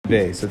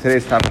Bay. So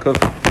today's top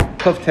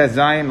Kuf Tes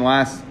Zayin,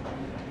 last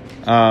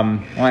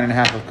line and a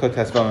half of Kuf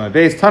Tes Vav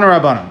Bay. Tana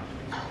Rabbanan.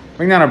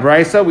 Bring down a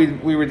brisa.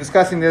 We were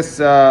discussing this.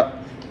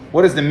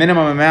 What is the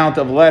minimum amount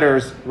of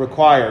letters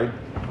required?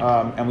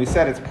 And we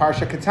said it's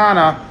Parsha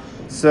Katana.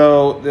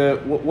 So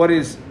what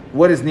is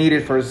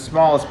needed for the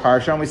smallest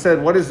Parsha? And we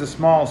said, what is the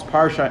smallest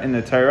Parsha in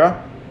the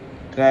Torah?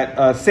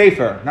 That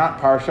Sefer,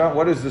 not Parsha.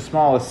 What is the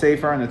smallest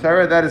Sefer in the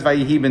Torah? That is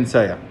Vayihi ben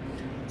Sayah.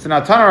 So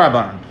now Tana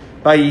Rabbanan.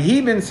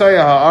 Vayihi ben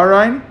Sayah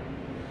ha'arayin.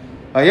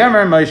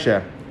 Vayomer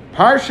Moshe.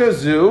 Parsha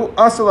zu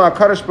asala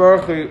HaKadosh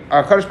Baruch Hu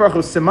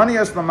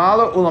simanias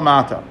lamala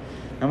ulamata.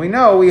 And we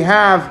know we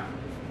have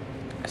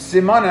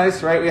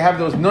simanas, right? We have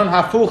those nun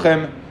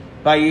hafuchim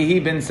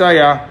Vayihi ben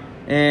Sayah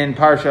in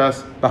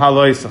Parshas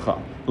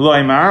B'Haloisacha.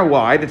 Loimar,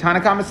 why? The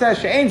Tanna Kama says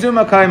she'ein zu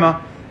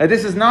makaima.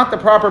 This is not the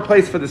proper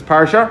place for this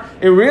parsha.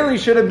 It really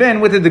should have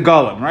been with the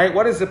Degalim, right?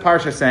 What is the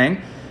parsha saying?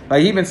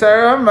 Vayihi ben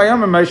Sayah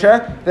vayomer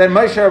Moshe. Then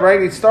Moshe,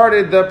 right? He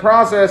started the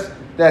process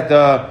that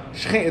the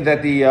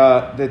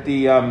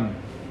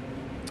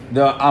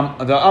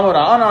Amud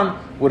Anan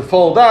would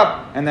fold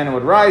up and then it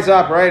would rise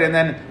up, right?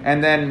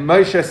 And then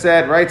Moshe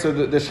said, right? So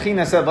the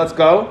Shechina said, "Let's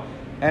go."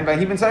 And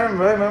Vayihi ben Sayah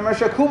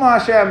Moshe Kuma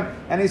Hashem,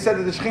 and he said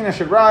that the Shechina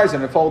should rise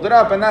and it folded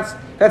up, and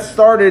that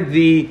started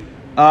the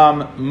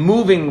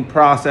moving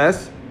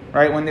process.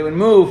 Right, when they would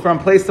move from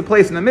place to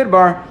place in the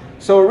Midbar,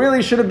 so it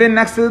really should have been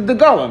next to the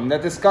Golim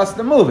that discussed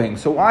the moving.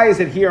 So why is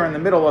it here in the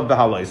middle of the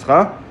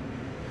Halaischa?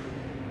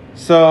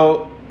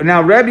 So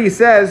now Rebbe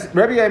says,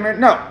 no,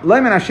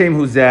 Leiman Hashem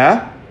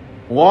Huzeh.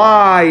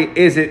 Why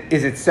is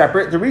it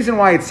separate? The reason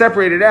why it's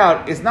separated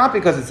out is not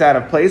because it's out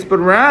of place, but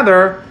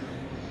rather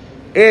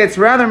it's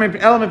sefer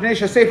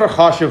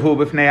chashavu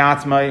b'fnei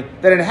atzmai,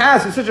 that it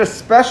has. It's such a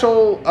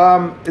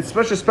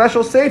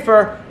special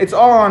sefer. It's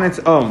all on its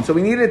own. So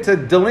we needed to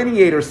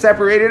delineate or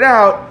separate it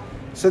out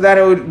so that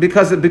it would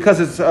because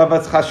it's of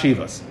its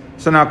chashivas.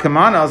 So now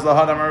kamana as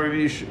lahadam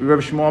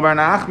Rabbi Shmuel bar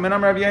Nachman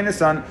Rabbi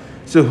Yonasan.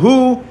 So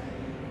who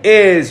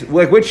is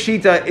which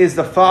shita is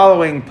the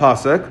following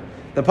pasuk?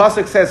 The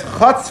pasuk says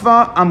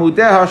chatzva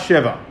amudeha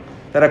shiva.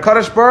 That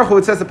HaKadosh Baruch Hu,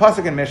 it says the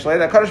pasuk in Mishlei,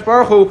 that HaKadosh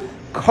Baruch Hu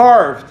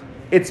carved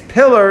its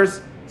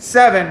pillars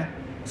 7.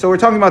 So we're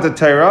talking about the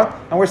Torah,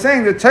 and we're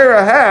saying the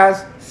Torah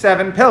has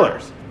 7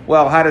 pillars.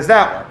 Well, how does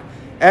that work?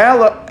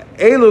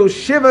 Elu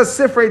Shiva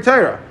Sifrei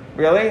Torah.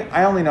 Really?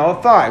 I only know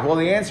of 5. Well,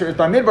 the answer is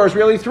by Midbar is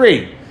really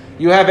 3.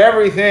 You have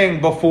everything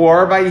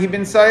before Vayihi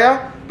ben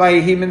Sayah,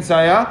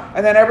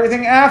 and then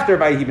everything after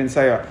Vayihi ben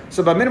Sayah.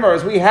 So by Midbar,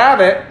 as we have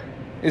it,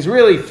 is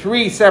really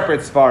 3 separate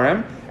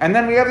Svarim, and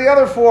then we have the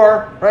other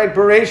 4, right?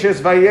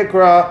 Bereshis,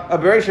 Vayikra,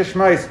 Bereshis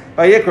Shmais,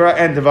 Vayikra,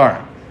 and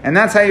Devarim. And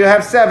that's how you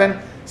have 7.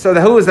 So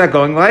who is that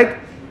going like?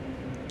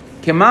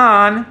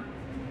 Kiman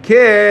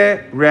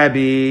Ke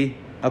Rebbe.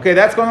 Okay,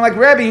 that's going like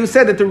Rebbe, who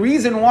said that the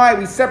reason why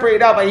we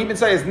separate out by Vayihi ben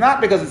Sayah is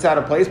not because it's out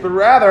of place, but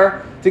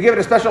rather to give it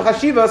a special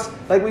chashivas,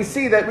 like we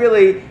see that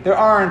really there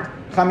aren't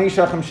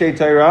Chamisha Chamshei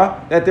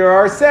Torah, that there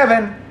are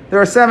 7.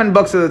 There are 7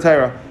 books of the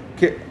Torah.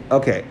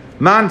 Okay.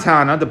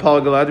 Mantana, the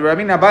Polyglot, the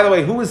Rebbe. Now, by the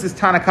way, who was this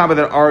Tana Kama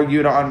that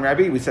argued on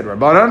Rebbe? We said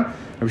Rabbanan.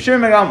 Rav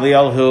Shimon ben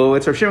Gamliel, who?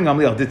 It's Rav Shimon ben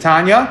Gamliel.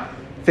 Titania.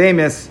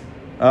 Famous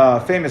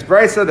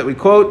brisa that we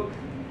quote.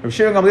 Rav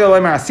Shimon ben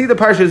Gamliel, I see the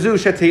parsha zu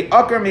shetei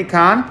akar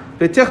mikan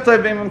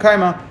v'tichtay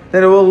b'mkaima,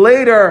 that it will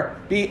later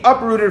be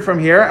uprooted from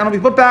here and it'll be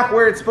put back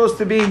where it's supposed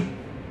to be.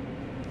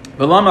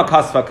 V'lama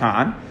kasva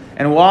kan,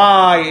 and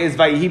why is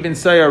Vayihi ben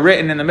Sayah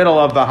written in the middle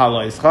of the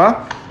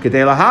Halaischa?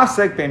 Kedei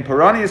lahafsek ben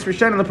paranias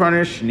rishon and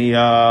paranias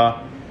shniya,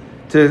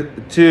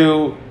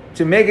 to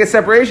make a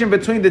separation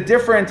between the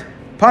different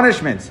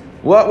punishments.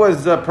 What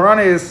was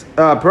paranias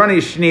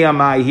shniya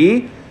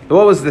ma'hi?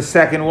 What was the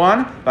second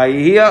one? Right?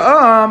 It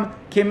was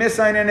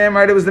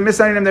the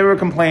misaynim they were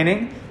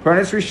complaining.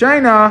 Parnas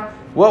Rishayna.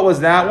 What was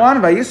that one?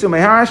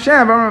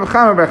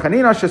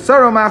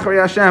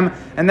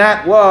 And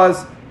that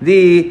was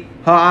the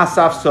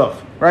Ha'asaf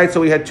Sof. Right? So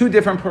we had 2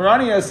 different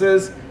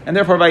paraniases, and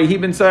therefore Vayihi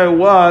ben Sayah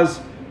was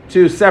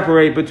to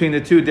separate between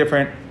the 2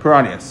 different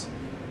paranias.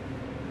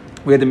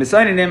 We had the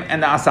misaynim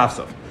and the Asaf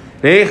Sof.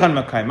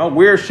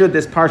 Where should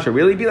this parsha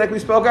really be, like we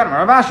spoke on?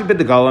 Ravashi bid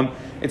the Golim.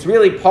 It's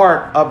really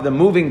part of the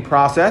moving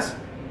process.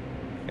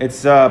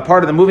 It's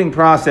part of the moving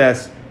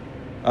process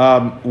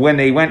when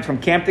they went from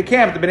camp to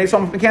camp, the Bnei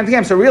Yisrael from camp to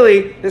camp. So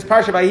really, this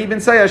parsha by Vayihi ben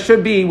Sayah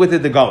should be with the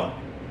Degalim.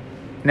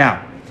 Now,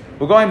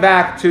 we're going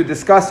back to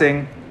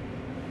discussing,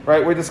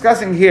 right? We're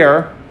discussing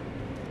here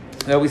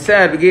that we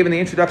gave in the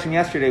introduction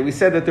yesterday, we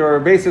said that there are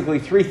basically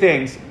 3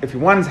 things. If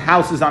one's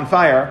house is on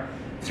fire,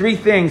 3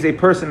 things a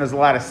person is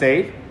allowed to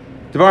save.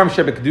 Devarim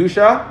Sheba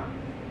Kedusha,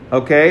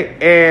 okay,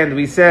 and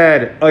we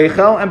said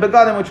Oichel and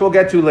Begadim, which we'll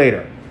get to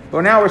later.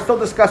 But now we're still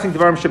discussing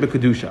Devarim Sheba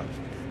Kedusha.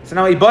 So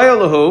now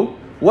Ibayalahu,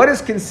 what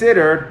is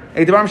considered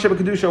a Devarim Sheba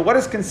Kedusha? What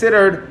is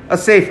considered a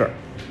sefer?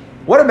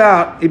 What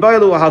about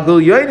Ibayalahu Hagil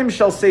Yoinim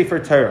Shel Sefer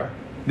Torah?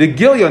 The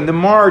Gilyon, the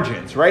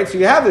margins, right? So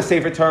you have the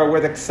Sefer Torah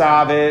where the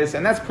Ksav is,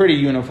 and that's pretty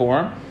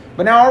uniform.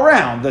 But now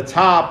around the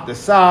top, the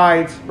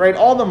sides, right,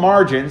 all the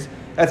margins,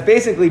 that's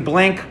basically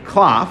blank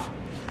cloth.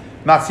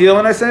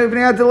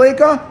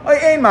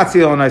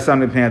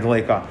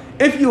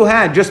 If you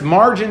had just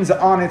margins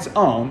on its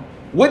own,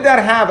 would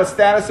that have a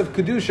status of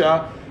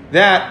Kedusha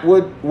that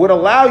would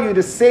allow you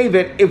to save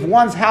it if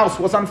one's house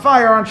was on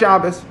fire on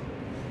Shabbos?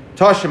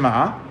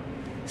 Tashma,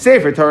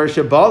 Sefer Torah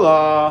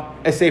Shabbalah,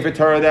 a Sefer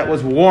Torah that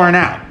was worn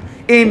out.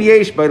 Im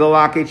yesh by the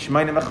lakit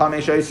shmeinim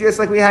v'chamesh oisios,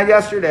 like we had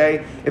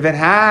yesterday, if it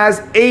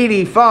has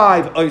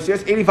 85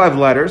 oisios, 85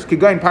 letters,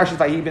 kigoyin parshas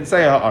vayhi ben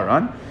sayah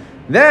ha'aron,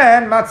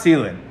 then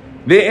matzilin.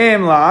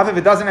 V'im lav, if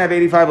it doesn't have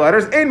 85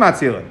 letters, ein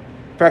matzilin.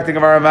 Practic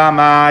of our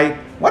Avamai.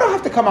 Why do I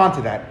have to come on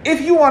to that?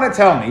 If you want to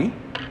tell me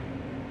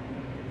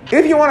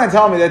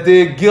that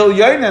the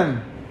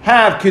Gilyonim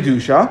have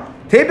Kedusha,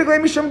 typically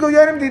Mishum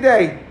Gilyonim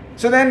Didei.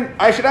 So then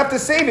I should have to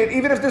save it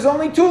even if there's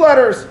only 2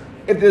 letters.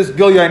 If there's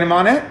Gilyonim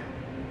on it,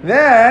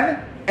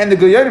 then, and the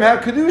Gilyonim have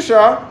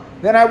Kedusha,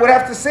 then I would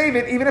have to save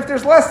it even if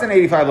there's less than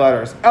 85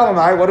 letters.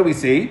 Elamai, what do we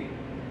see?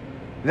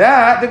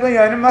 That the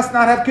Gilyonim must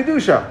not have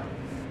Kedusha.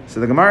 So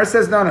the Gemara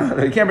says, no,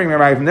 you can't bring me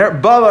right from there.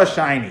 Bala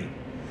shiny.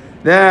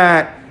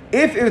 That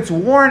if it's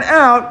worn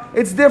out,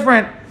 it's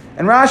different.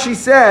 And Rashi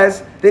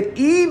says that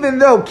even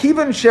though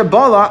Kivan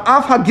Shebala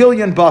Af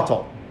HaGilyon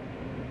Batal,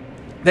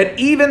 that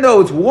even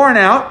though it's worn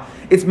out,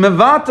 it's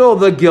Mevatel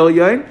the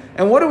Gilyon.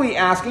 And what are we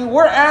asking?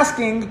 We're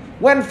asking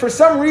when for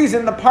some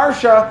reason the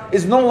Parsha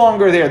is no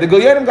longer there. The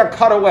Gilyonim got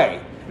cut away.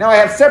 Now I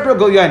have separate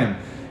Gilyonim.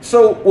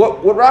 So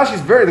what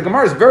the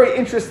Gemara is very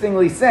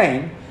interestingly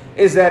saying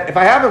is that if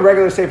I have a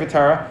regular Sefer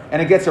Torah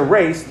and it gets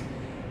erased,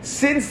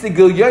 since the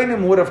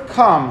Gilyonim would have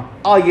come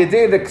al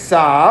yedei the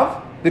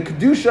Ksav, the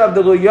Kedusha of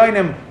the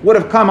Gilyonim would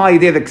have come al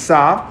yedei the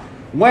Ksav,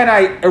 when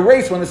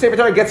the Sefer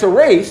Torah gets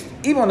erased,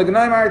 even when the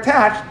Gilyonim are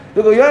attached,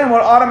 the Gilyonim will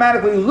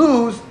automatically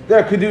lose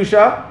their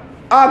Kedusha,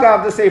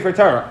 agav the Sefer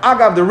Torah,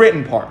 agav the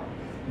written part.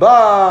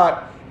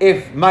 But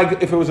if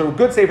it was a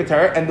good Sefer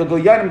Torah and the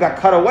Gilyonim got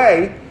cut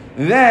away,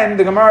 then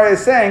the Gemara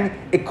is saying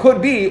it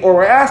could be, or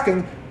we're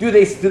asking, do the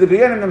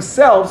Gilyonim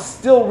themselves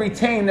still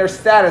retain their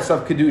status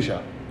of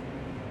Kedusha?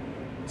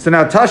 So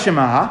now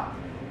Tashima,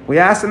 we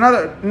asked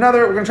another.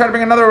 We're going to try to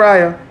bring another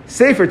raya.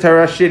 Sefer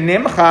Torah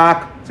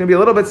shenimchak. It's going to be a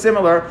little bit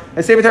similar.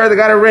 A Sefer Torah that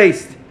got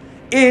erased.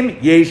 Im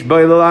yesh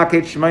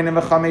b'ilakit shmeinim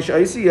v'chamesh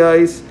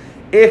oisiyos.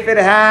 If it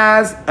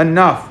has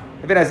enough,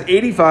 if it has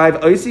 85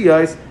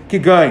 oisiyos,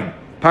 kigoyin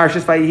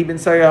parshas vayhi ben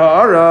sayah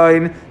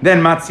ha'aron,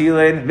 then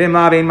matzilin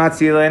v'mavein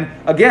matzilin.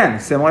 Again,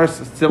 similar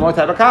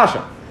type of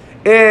kasha.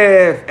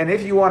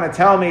 If you want to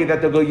tell me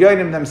that the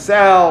Gilyonim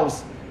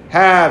themselves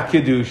have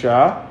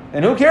kedusha,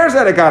 and who cares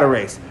that it got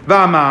erased?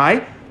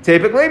 V'amai,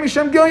 typically,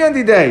 Misham Gilyon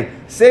Didei.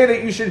 Say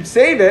that you should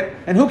save it,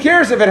 and who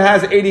cares if it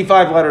has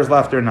 85 letters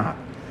left or not?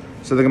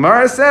 So the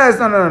Gemara says,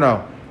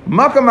 no.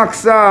 Makam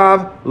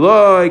aksav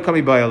loy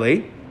kami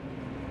bayali.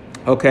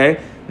 Okay,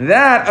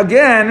 that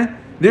again,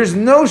 there's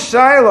no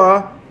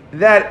shaila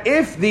that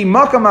if the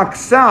makam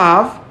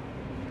aksav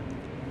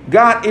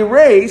got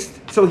erased,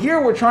 so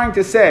here we're trying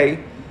to say,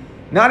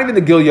 not even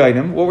the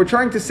Gilyonim, what we're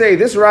trying to say,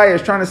 this raya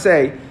is trying to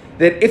say,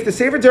 that if the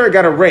Sefer Torah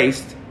got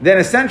erased, then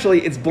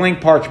essentially it's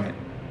blank parchment.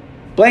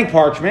 Blank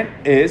parchment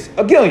is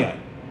a Gilyon.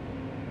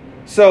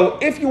 So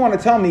if you want to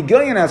tell me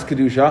Gilyon has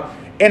Kedusha,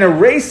 an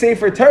erased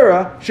Sefer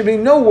Torah should be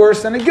no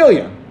worse than a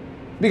Gilyon.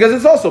 Because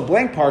it's also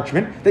blank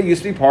parchment that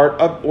used to be part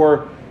of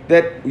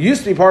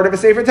a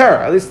Sefer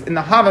Torah. At least in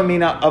the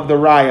Havamina of the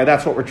Raya,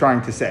 that's what we're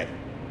trying to say.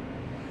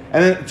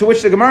 And then, to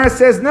which the Gemara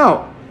says,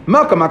 no.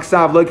 That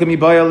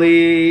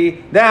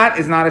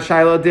is not a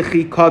Shaila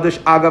Dichi Kaddish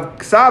Agav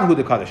Ksav Hu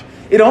de Kaddish.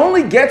 It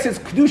only gets its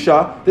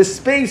Kedusha, the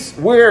space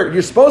where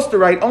you're supposed to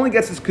write only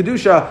gets its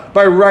Kedusha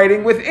by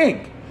writing with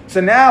ink. So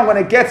now when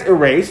it gets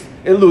erased,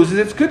 it loses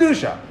its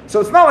Kedusha. So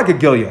it's not like a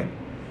Gilyon.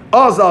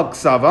 Azal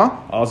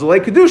Ksava, Azal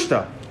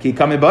Kedushta. Ki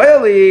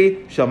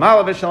Kamibayali,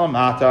 Shalmala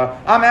Vishalamata.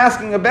 I'm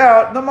asking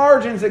about the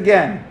margins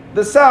again.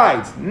 The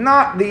sides,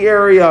 not the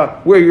area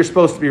where you're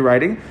supposed to be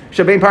writing.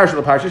 Shabein parsha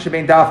l'parsha,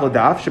 shabein daf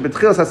l'daf,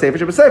 shabetchilas hasefer,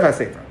 shabesayf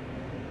hasefer.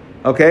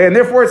 Okay, and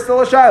therefore it's still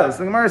a shilas.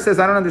 The Gemara says,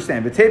 I don't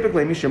understand. But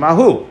typically,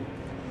 mishimahu.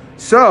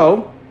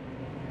 So,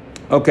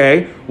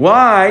 okay,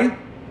 why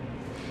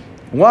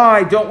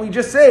don't we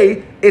just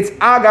say it's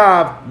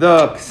agav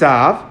the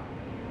ksav?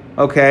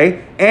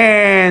 Okay,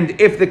 and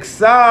if the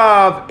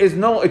ksav is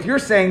if you're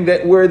saying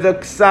that where the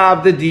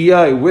ksav, the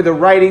diya, where the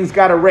writings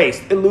got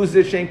erased, it loses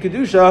its shem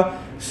kedusha,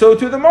 so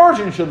too the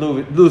margin should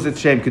lose its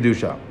shem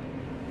kedusha.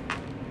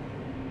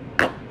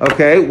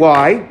 Okay,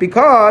 why?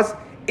 Because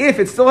if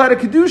it still had a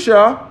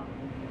kedusha,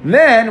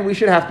 then we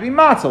should have to be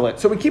matzal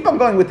it. So we keep on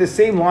going with the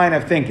same line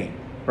of thinking,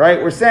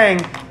 right? We're saying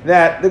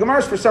that the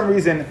Gemara for some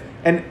reason,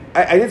 and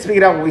I didn't speak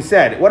it out when we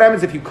said, what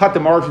happens if you cut the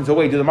margins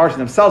away? Do the margins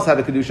themselves have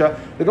the kedusha?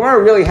 The Gemara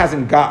really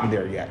hasn't gotten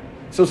there yet.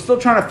 So still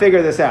trying to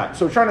figure this out.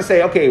 So we're trying to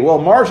say, okay, well,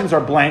 margins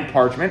are blank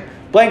parchment.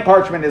 Blank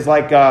parchment is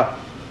like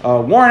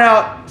worn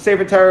out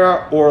Sefer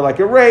Torah or like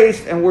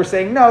erased, and we're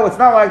saying, no, it's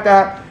not like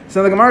that.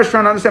 So the Gemara is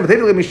trying to understand,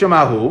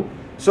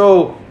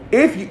 so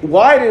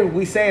why did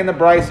we say in the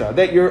Brisa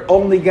that you're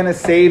only going to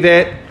save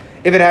it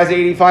if it has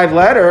 85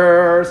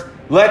 letters?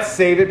 Let's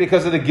save it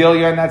because of the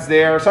Gilyon that's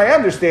there. So I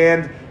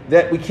understand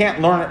that we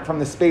can't learn it from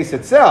the space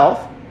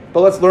itself,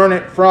 but let's learn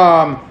it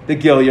from the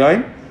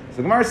Gilyon. So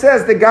the Gemara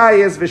says the guy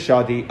is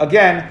Vishadi.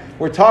 Again,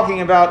 we're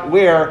talking about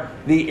where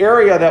the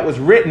area that was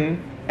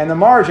written and the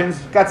margins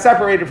got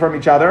separated from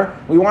each other.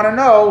 We want to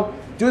know,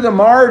 do the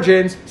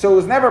margins, so it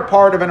was never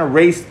part of an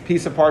erased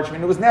piece of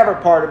parchment, it was never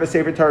part of a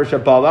Sefer Torah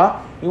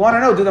Shabbalah. We want to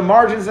know, do the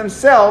margins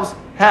themselves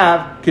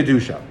have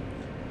Kedusha?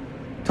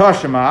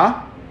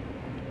 Tashema,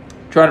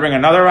 trying to bring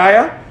another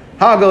raya.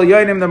 Hagel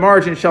Yoinim, the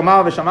margin,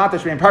 Shamal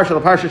v'Shamatash, between Parsha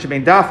l'Parsha,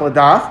 between Daf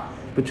l'Daf,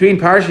 between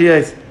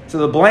Parshiyas, so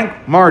the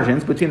blank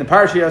margins, between the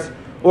Parshiyas,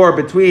 or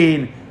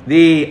between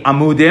the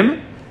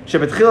Amudim,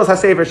 Shebetchilas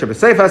HaSefer,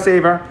 Shebeseif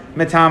HaSefer,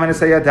 Metami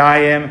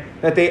Yadayim,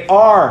 that they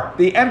are,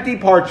 the empty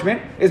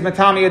parchment is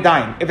Metami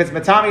Yadayim. If it's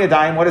Metami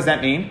Yadayim, what does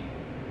that mean?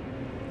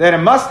 That it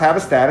must have a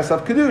status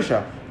of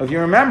Kedusha. If you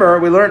remember,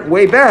 we learned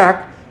way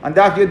back on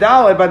Daf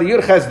Yudaled by the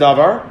Yud Ches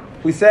Davar,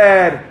 we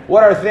said,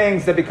 what are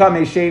things that become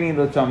a Sheni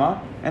L'Tuma?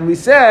 And we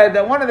said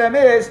that one of them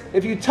is,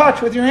 if you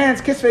touch with your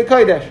hands, Kisvei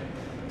Kodesh.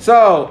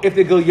 So, if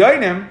the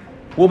Gilyonim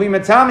will be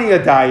Metami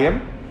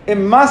Yadayim, it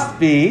must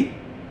be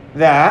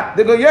that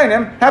the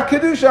Gilyonim have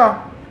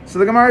Kedusha. So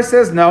the Gemara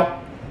says,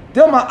 no.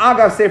 Dilma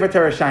Agav Sefer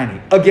Torah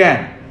Shiny.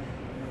 Again,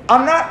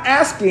 I'm not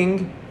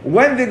asking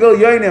when the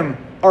Gilyonim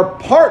are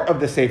part of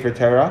the Sefer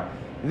Torah,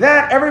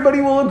 that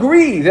everybody will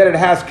agree that it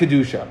has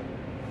Kedusha.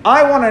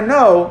 I want to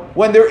know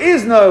when there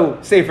is no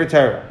Sefer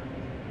Torah.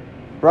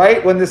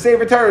 Right? When the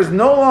Sefer Torah is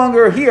no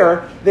longer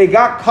here, they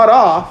got cut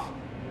off.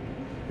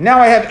 Now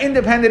I have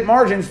independent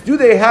margins. Do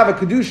they have a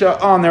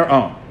Kedusha on their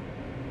own?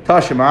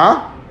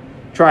 Tashema.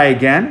 Try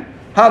again.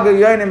 Ha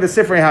Gilyonim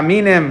v'Sifrei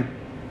Haminim.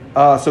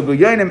 So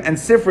Gilyonim and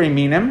Sifrei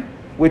Minim,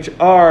 which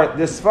are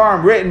the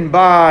Sfarim written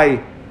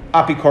by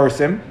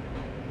Apikorsim.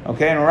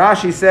 Okay, and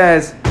Rashi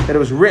says that it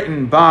was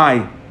written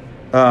by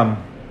Minim.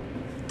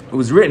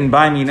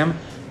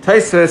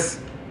 Tosfos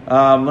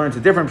learns a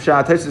different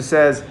pshat. Tosfos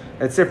says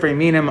that Sifrei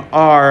Minim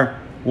are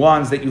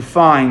ones that you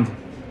find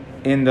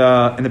in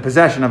the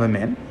possession of a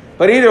min.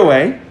 But either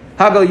way,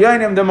 Hagel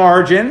Yoinim, the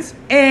margins,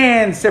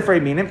 and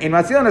Sifrei Minim, in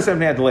Matzil Nesem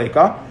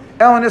Adleika,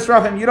 El and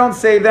Nisrafim, you don't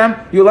save them,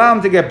 you allow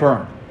them to get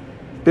burned.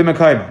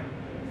 B'Mekayma.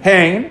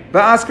 Hein,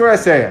 Ba'askar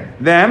Eseyim,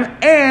 them,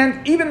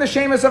 and even the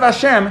Shemus of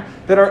Hashem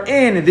that are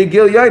in the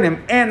Gil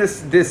Yoinim and the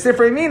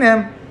Sifrei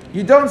Minim,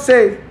 you don't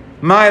save.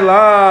 My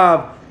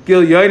love,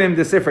 Gil Yoinim,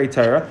 the Sifrei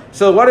Torah.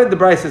 So what did the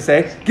Brisa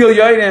say? Gil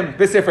Yoinim,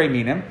 B'Sifrei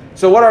Minim.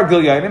 So what are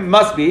Gil Yoinim?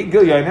 Must be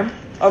Gil Yoinim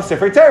of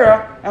Sifrei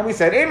Torah. And we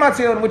said, Ein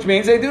Matzilin, which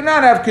means they do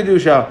not have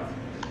Kedusha.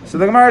 So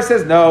the Gemara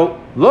says, no,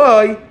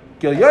 Loi,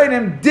 Gil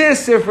Yoinim,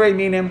 dis Sifrei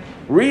Minim.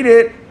 Read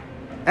it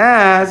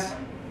as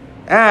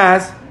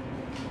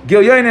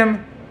Gil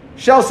Yoinim,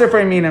 Shel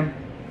Sifrei Minim.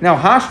 Now,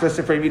 Hashta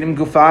Sifrei Minim,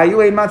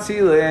 Gufayu Ein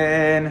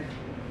Matzilin.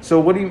 So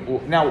what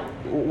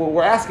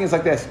we're asking is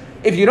like this.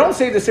 If you don't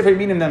say the Sifrei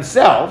Minim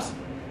themselves,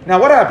 now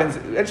what happens?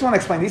 I just want to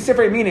explain. These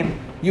Sifrei Minim,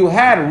 you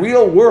had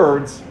real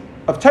words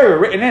of Torah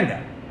written in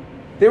them.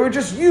 They were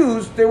just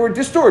used, they were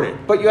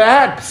distorted. But you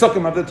had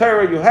Psukim of the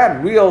Torah, you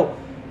had real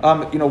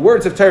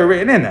words of Torah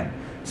written in them.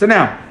 So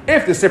now,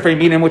 if the Sifrei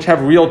Minim, which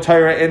have real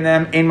Torah in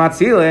them, Ein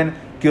Matzilin,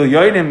 Gil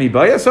Yoinim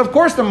Mibaya, so of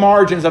course the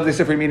margins of the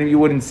Sifrei Minim you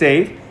wouldn't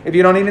save if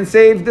you don't even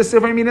save the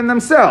Sifrei Minim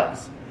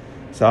themselves.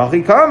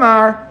 Sachi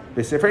Kamar,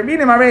 the Sifrei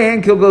Minim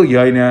Arein Gil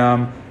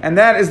Yoinim. And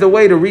that is the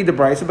way to read the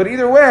Brisa. But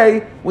either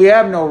way, we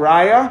have no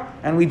Raya,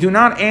 and we do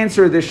not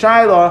answer the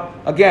Shaila.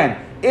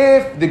 Again,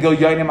 if the Gil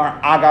Yoinim are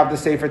Agav the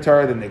Sefer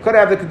Torah, then they could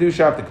have the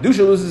Kedusha. If the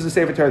Kedusha loses the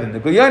Sefer Torah, then the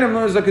Gil Yoinim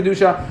loses the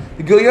Kedusha.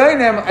 The Gil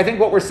Yoinim, I think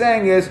what we're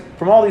saying is,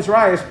 from all these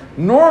Rayas,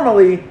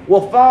 normally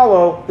will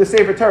follow the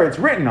Sefer Torah it's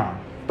written on.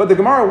 But the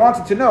Gemara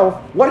wanted to know,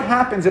 what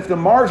happens if the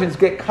margins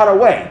get cut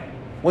away?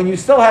 When you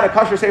still had a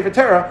kosher Sefer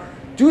Torah,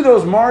 do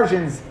those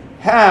margins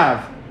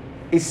have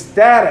a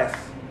status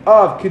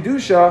of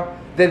Kedusha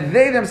that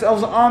they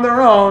themselves on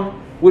their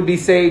own would be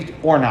saved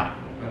or not?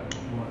 But,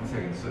 1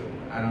 second, so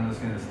I don't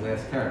understand this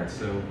last part.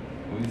 So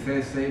when we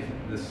say save,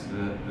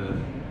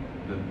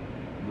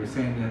 we're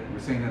saying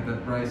that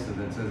that price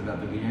that says about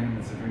the Gilyonim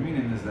and Sifrei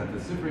Minim is that the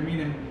Sifrei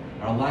Minim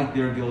are like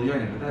their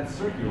Gilyonim, but that's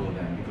circular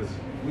then, because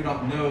we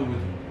don't know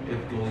if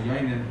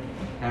Gilyonim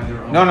have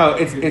their own. No,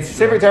 it's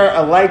Sefer Torah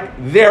are like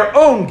their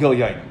own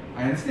Gilyonim.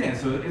 I understand.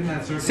 So isn't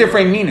that circular?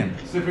 Sifrei Minim.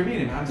 Sifrei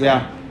Minim. I'm saying,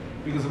 Yeah.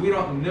 Because we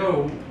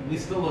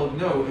still don't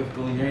know if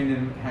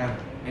Gilyonim have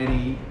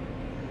any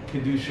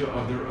Kedusha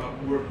of their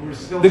own. We're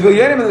still... The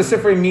Gilyonim and the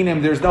Sifrei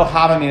Minim, there's no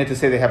Havamina to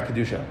say they have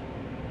Kedusha.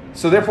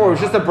 So therefore, it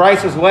was just a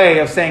Bryce's way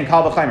of saying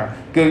Kal V'chaimer.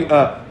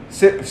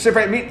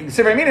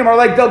 Sifrei Minim are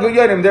like Del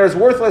Gilyonim. They're as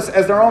worthless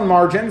as their own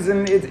margins,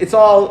 and there's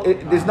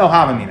no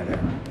Havamina there.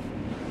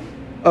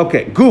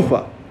 Okay,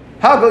 Gufa.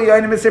 How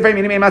Gilyonim and Sifrei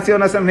Minim Matzil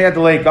Nasem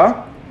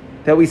Ne'adleika,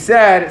 that we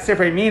said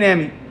Sifrei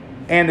Minim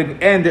and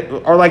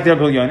are like their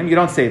Gilyonim. You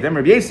don't save them.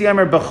 Rabbi Yossi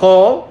Amar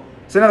B'chol.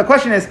 So now the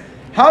question is,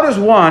 how does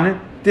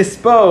one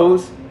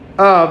dispose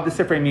of the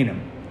Sifrei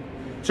Minim?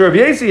 So Rabbi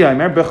Yossi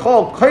Amar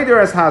B'chol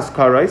Koider as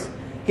Haskarais.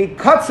 He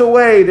cuts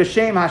away the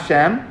Shem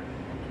Hashem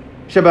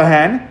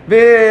Shebahen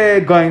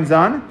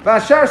V'Goinzan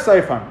V'Ashar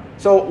Seifan.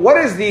 So what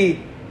is the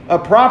a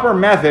proper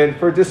method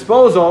for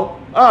disposal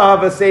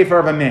of a sefer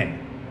of a min.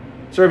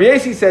 So Rabbi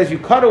Yossi says you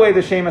cut away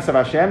the shemus of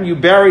Hashem, you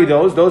bury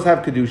those have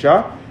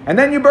kedusha, and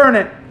then you burn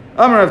it.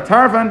 Amar of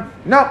Tarfon,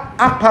 no,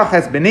 akpach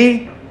has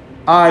beni,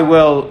 I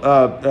will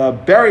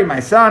bury my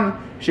son.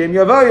 Shem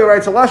Yavoyu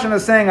writes a lashon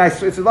is saying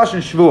it's a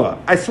lashon shvua.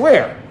 I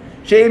swear,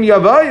 Shem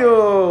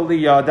Yavoyu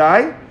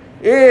liyadai.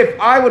 If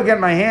I would get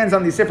my hands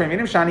on these sifrei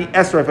minim shani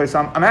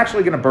esrei, I'm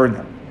actually going to burn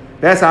them.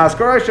 That's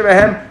askara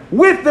shebehem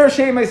with their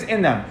shemus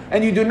in them,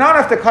 and you do not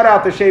have to cut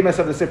out the shemus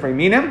of the sifrei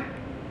minim.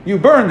 You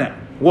burn them.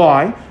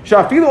 Why?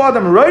 Shafilu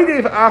adam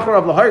roidev achor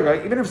of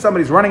laharga. Even if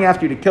somebody's running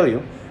after you to kill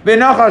you,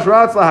 v'nachash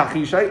ratz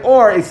lahachishay,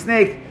 or a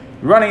snake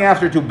running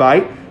after to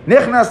bite.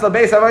 Nichnas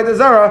labeis avodah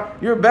zara.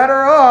 You're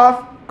better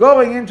off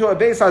going into a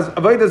beis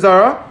avodah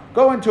zara,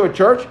 go into a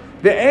church.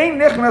 Ve'ein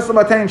nichnas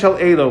l'matein shel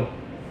elu,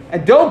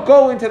 and don't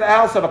go into the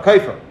house of a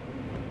kaifer.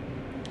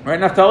 Right,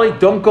 Naftali?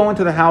 Don't go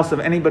into the house of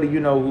anybody you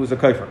know who's a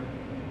kaifer.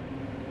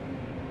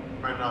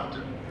 Try not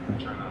to.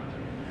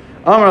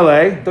 Amar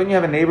le, don't you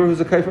have a neighbor who's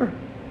a kaifer?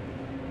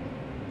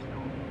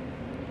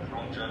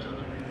 Don't judge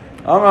other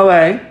people. Amar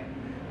le,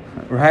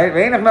 right?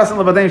 Ve'ein nichnas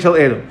l'matein shel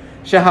elu.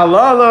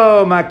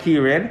 Shehalalo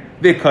makirin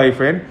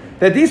v'kaifrin,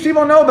 that these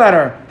people know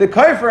better. The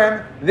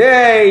kaifrim,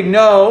 they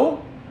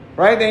know,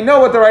 right? They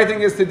know what the right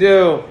thing is to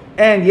do,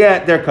 and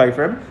yet they're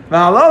kaifrim.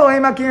 V'halalo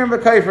ein makirin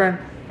v'kaifrin,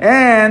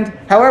 and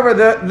however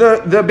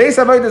the Beis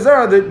Avodah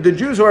Zarah, the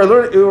Jews who are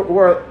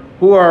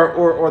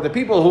or the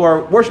people who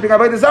are worshiping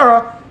Avodah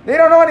Zarah, they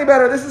don't know any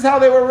better. This is how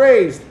they were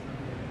raised.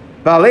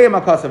 V'alei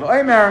makasav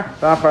omer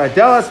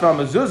v'acharadelas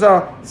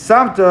v'amazuzah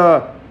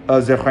samta.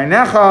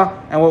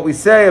 And what we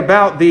say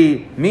about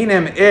the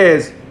minim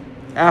is,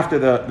 after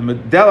the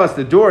medelas,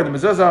 the door, and the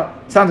mezuzah,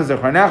 Santa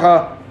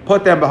Zechronecha,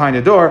 put them behind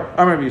the door.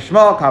 Amar Rabbi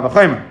Yishmael,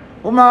 Kavachimer.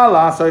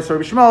 Rabbi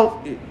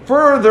Yishmael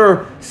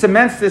further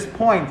cements this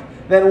point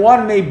that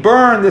one may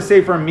burn the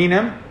sefer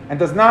minim and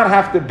does not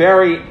have to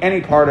bury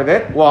any part of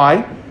it.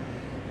 Why?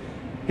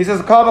 He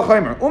says,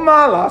 Kavachimer.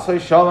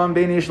 Shalom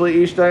beinish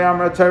leishtay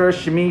amra Torah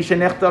shmi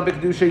shenechta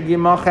b'kedusha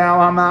yimach al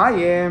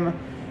hamayim.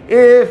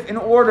 If in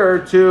order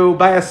to,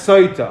 by a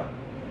soita,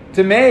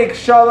 to make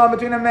shalom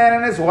between a man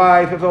and his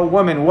wife, if a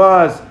woman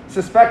was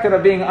suspected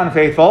of being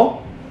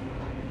unfaithful,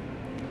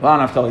 well,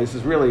 Naftali, this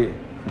is really,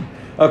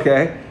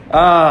 okay,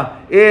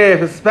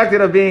 if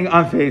suspected of being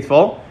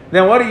unfaithful,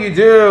 then what do?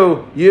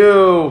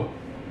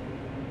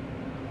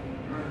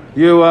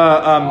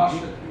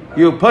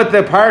 You put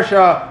the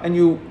parsha and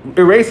you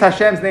erase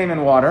Hashem's name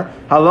in water.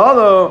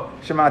 Halalo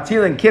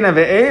shematilin kina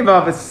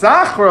ve'eva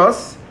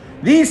v'sachros.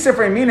 These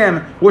sifrei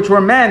minim, which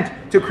were meant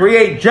to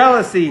create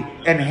jealousy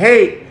and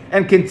hate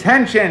and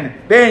contention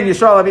between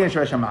Yisrael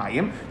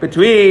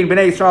between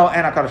Bnei Yisrael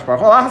and HaKadosh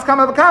Baruch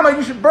Hu,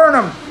 you should burn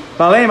them.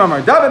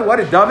 David, what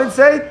did David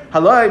say?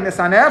 Haloi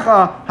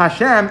misanecha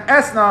Hashem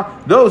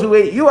esna. Those who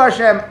hate you,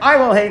 Hashem, I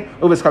will hate.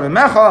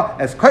 Uviskavimecha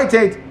es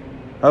koitet.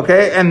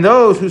 Okay, and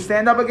those who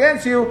stand up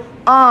against you,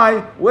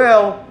 I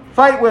will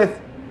fight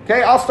with.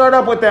 Okay, I'll start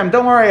up with them.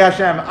 Don't worry,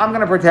 Hashem, I'm going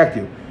to protect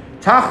you.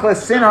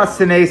 Tachlis sinas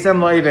sineisem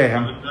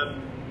lo'ivehem.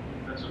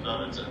 That's what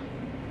David said.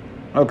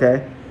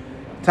 Okay.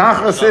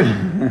 Tachlis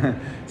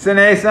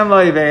sineisem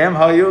lo'ivehem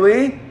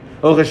hayuli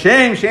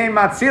uchashem shem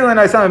matzilin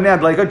oisam b'nei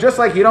adleika. Just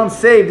like you don't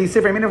save these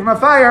sifrei minim from a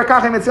fire,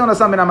 kachem matzilin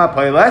oisam b'nei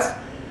apoiles.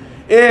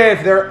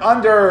 If they're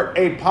under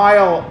a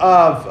pile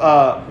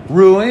of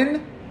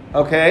ruin,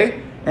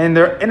 okay, and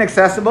they're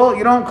inaccessible,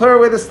 you don't clear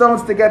away the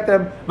stones to get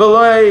them.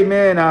 V'loi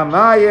min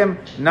hamayim,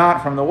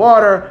 not from the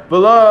water.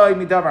 V'loi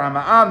midavar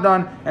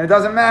hama'avdan, and it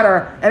doesn't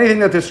matter. Anything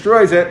that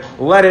destroys it,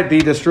 let it be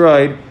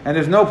destroyed. And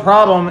there's no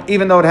problem,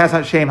 even though it has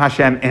Hashem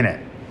in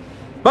it.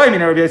 Okay, so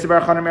now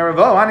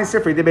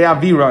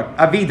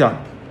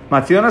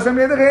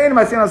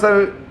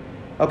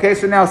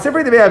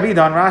Sifrei Debei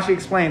Avidan, Rashi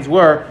explains,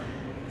 were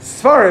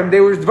Svarim, they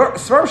were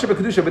Svarim Sheba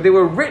Kedusha, but they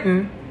were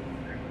written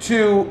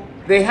to.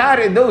 They had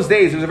in those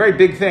days, it was a very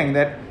big thing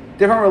that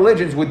different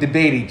religions would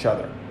debate each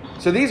other.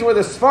 So these were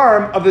the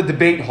Sfarim of the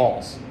debate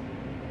halls,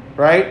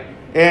 right?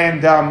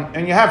 And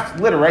you have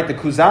right? The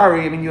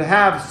Kuzari. I mean, you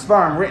have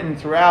Sfarim written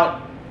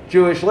throughout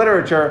Jewish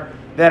literature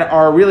that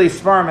are really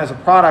Sfarim as a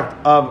product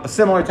of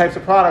similar types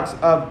of products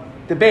of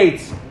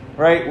debates,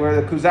 right? Where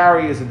the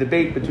Kuzari is a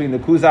debate between the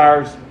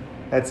Kuzars.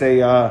 That's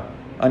a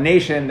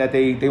nation that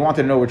they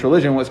wanted to know which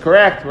religion was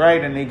correct,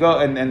 right? And they go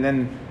and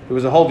then. There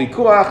was a whole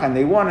vikuach, and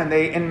they won, and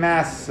they en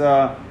masse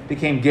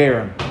became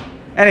gerim.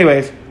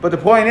 Anyways, but the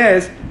point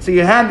is, so they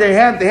had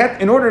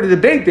in order to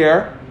debate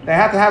there, they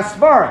had to have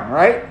svarim,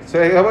 right? So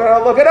we got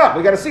to look it up.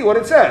 We got to see what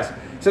it says.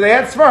 So they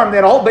had svarim. They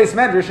had a whole base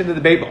medrash in the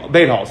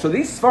debate hall. So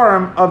these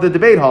svarim of the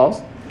debate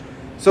halls.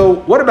 So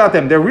what about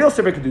them? They're real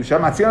sifrei kedusha.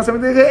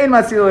 Matzilin in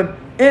matzilin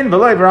in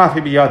v'loy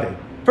v'rafi biyadei.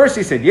 First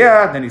he said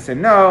yeah, then he said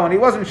no, and he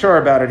wasn't sure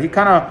about it. He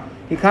kind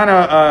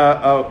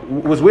of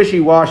was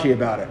wishy-washy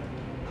about it.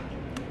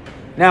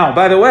 Now,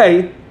 by the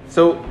way,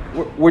 so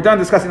we're done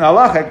discussing the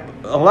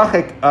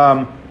halachic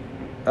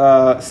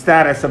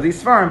status of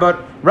these svarim, but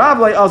Rav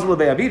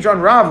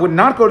would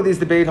not go to these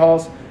debate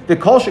halls the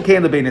kol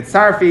shekain lebein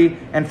Nitzarfi,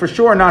 and for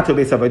sure not to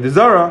Beis Avodah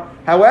Zarah.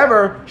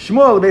 However,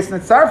 Shmuel Beis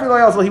Nitzarfi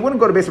loyal, he wouldn't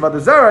go to Beis Avodah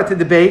Zarah to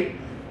debate,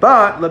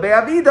 but lebei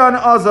Avidan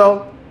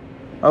azal.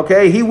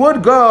 Okay, he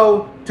would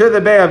go to the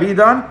Beit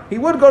Avidan. He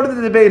would go to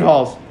the debate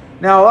halls.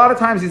 Now, a lot of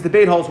times these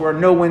debate halls were a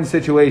no-win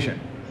situation,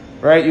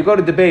 right? You go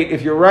to debate.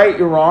 If you're right,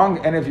 you're wrong,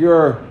 and if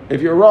you're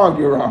wrong,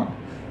 you're wrong.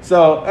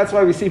 So that's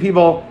why we see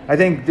people. I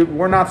think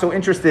we're not so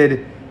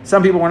interested.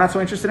 Some people were not so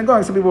interested in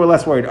going. Some people were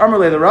less worried. Amar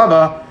le the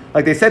Rava,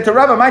 like they said to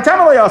Rava, "My time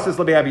alayasas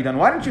lebei Avidan.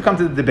 Why didn't you come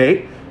to the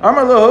debate?"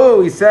 Amar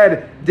lahu, he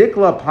said,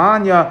 "Dikla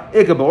panya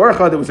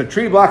ikaborcha." There was a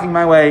tree blocking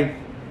my way.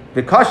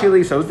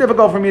 Vikashili, so it was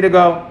difficult for me to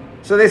go.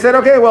 So they said,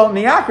 okay, well,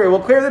 Niyakre,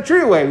 we'll clear the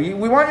tree away.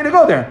 We want you to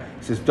go there.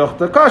 He says,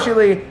 Dochta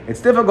Kashili, it's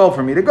difficult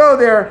for me to go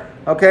there.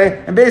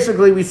 Okay, and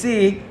basically we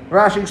see,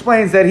 Rashi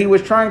explains that he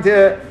was trying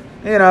to,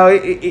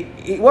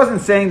 he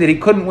wasn't saying that he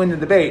couldn't win the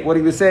debate. What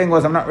he was saying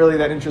was, I'm not really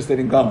that interested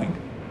in going.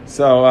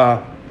 So,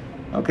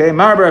 okay,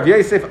 Marbar of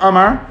Yosef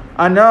Amar,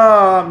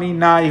 Ana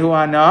minayu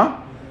ana,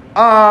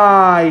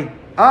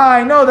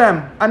 I know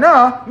them.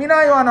 Ana,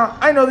 minayu ana.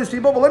 I know these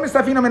people, but let me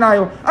stafina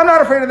minayu. I'm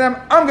not afraid of them.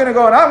 I'm going to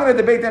go and I'm going to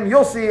debate them.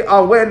 You'll see,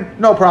 I'll win.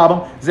 No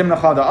problem. Zimna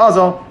chada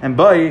azal and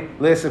bai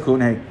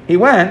le'sekune. He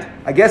went.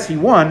 I guess he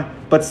won,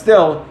 but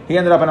still, he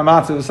ended up in a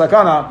matzu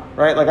sakana,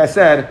 right? Like I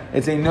said,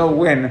 it's a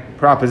no-win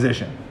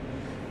proposition.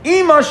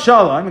 Ima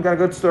Shalom, we got a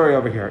good story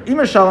over here.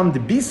 Ima Shalom, the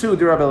bisu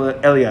de Rabbi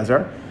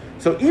Eliezer.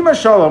 So Ima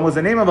Shalom was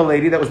the name of a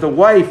lady that was the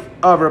wife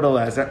of Rabbi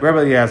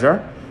Eliezer.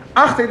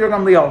 Achtei de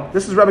Gamliel.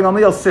 This is Rabbi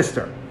Gamliel's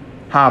sister.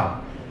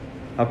 Hava.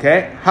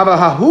 Okay? Hava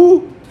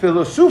hahu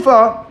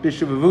philosofa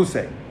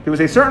b'shuvavuse. There was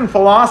a certain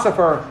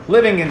philosopher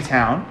living in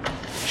town.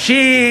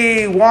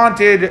 She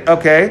wanted, to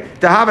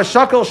have a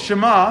shakel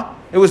shema.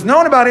 It was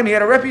known about him, he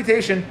had a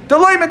reputation.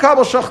 Delay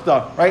mekabel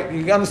shachta. Right?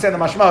 You understand the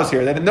mashmas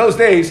here, that in those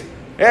days,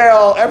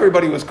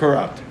 everybody was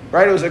corrupt.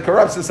 Right? It was a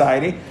corrupt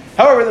society.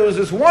 However, there was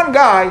this one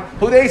guy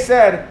who they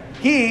said,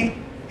 he's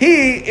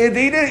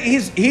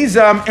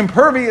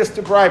impervious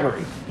to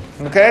bribery.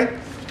 Okay?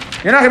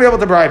 You're not going to be able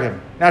to bribe him.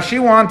 Now she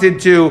wanted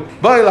to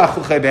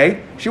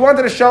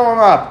show him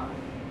up.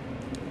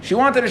 She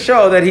wanted to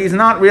show that he's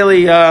not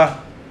really,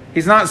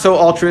 he's not so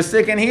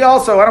altruistic, and he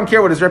also, I don't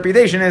care what his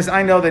reputation is,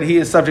 I know that he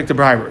is subject to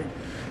bribery.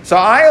 So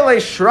Ayale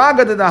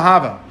Shraga de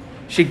Dahava,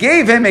 she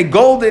gave him a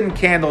golden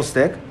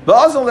candlestick,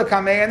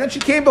 and then she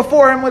came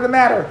before him with a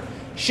matter.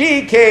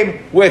 She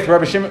came with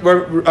Rabbi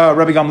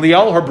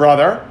Gamliel, her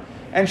brother,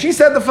 and she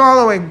said the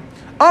following: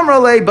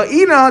 Amrale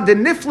ba'ina de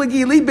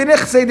nifligi li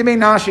b'nichse de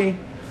meinashi.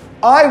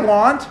 I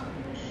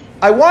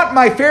want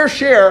my fair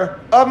share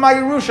of my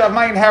Yerusha, of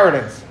my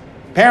inheritance.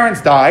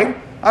 Parents died.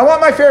 I want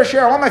my fair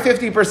share. I want my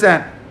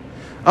 50%.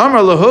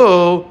 Amar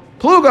lahu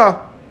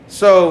pluga.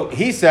 So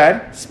he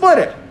said, split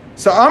it.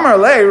 So Amar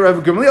le,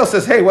 Rav Gamliel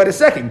says, hey, wait a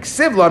second.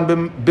 Ksivlan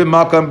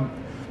b'makam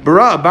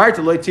bara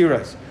barta lo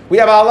tiras. We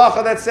have a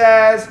halacha that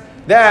says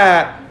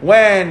that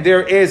when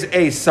there is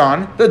a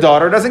son, the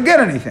daughter doesn't get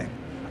anything.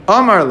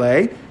 Amar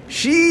le,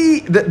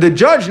 the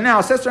judge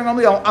now says to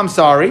Gamliel, I'm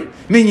sorry,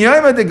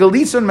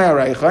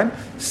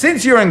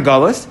 since you're in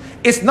Gullus,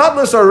 it's not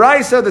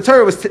l'soraisa, the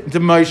Torah was to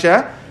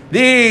Moshe,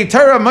 the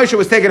Torah of Moshe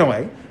was taken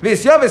away,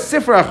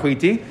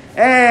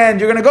 and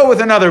you're going to go with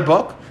another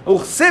book.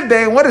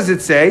 And what does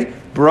it say?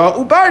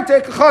 So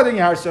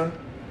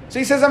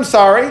he says, I'm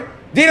sorry,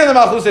 Dina the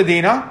Malchus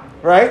Dina,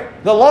 right?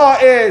 The law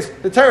is,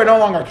 the Torah no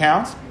longer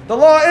counts. The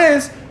law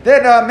is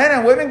that men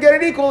and women get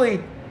it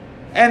equally,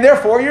 and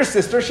therefore your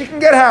sister, she can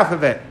get half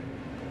of it.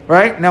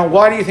 Right? Now,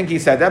 why do you think he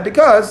said that?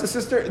 Because the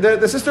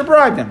sister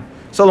bribed him.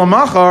 So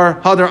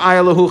Lamachar Hadar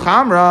Ayalahu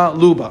Chamra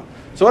Luba.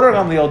 So what did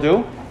Gamliel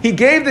do? He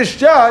gave this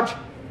judge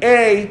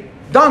a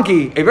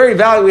donkey, a very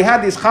valuable. We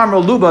had these Chamra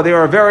Luba. They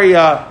were very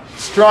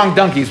strong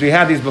donkeys. We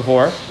had these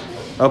before.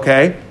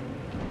 Okay.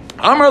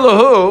 Amar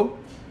Lahu.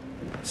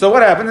 So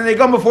what happened? And they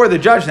come before the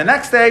judge the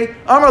next day.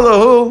 Amar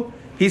Lahu.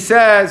 He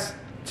says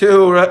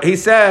to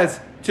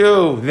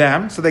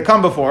them, so they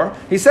come before.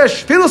 He says,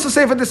 "Shpilus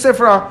Sefer de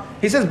Sifra."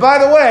 He says, by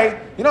the way,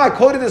 I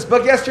quoted this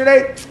book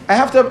yesterday. I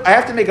have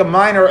to make a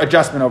minor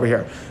adjustment over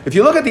here. If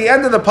you look at the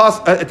end of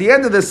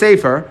the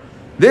Sefer,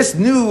 this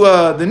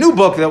the new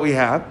book that we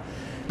have,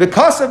 the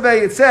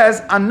Kosaveh, it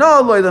says,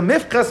 "Ano loy the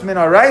mifkas min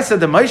araisa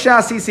de Moshe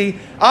Asisi."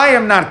 I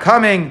am not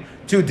coming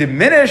to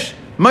diminish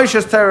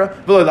Moshe's Torah,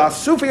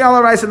 sufi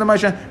ala rice in the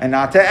Moshe, and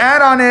not to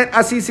add on it.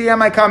 Asisi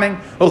am I coming?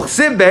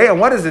 And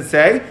what does it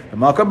say?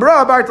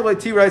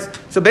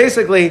 So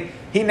basically,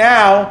 he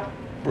now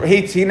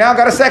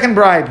got a second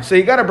bribe. So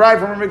he got a bribe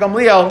from Rabbi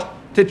Gamliel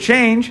to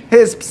change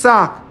his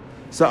psak.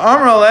 So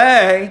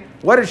Amrale,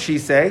 what did she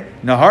say?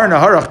 Nahar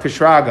naharach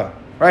kishraga.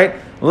 Right?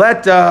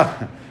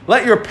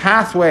 Let your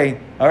pathway,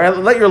 or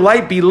let your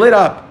light be lit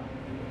up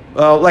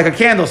like a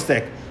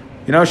candlestick.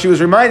 She was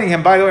reminding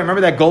him, by the way,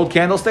 remember that gold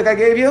candlestick I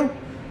gave you?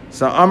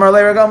 So Amar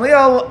le Rabbi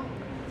Gamliel,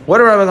 what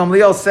did Rabbi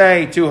Gamliel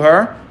say to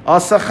her?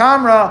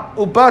 Asachamra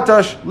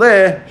ubatash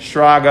le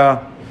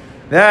shraga.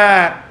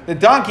 That the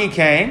donkey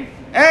came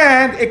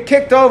and it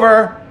kicked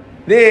over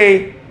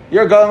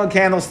your golden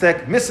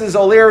candlestick. Mrs.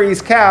 O'Leary's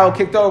cow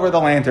kicked over the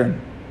lantern.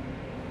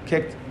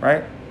 kicked,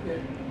 right? Yeah.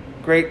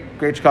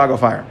 Great Chicago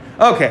Fire.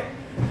 Okay.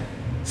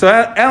 So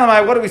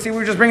Elamai, what do we see? We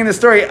were just bringing the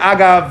story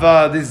agav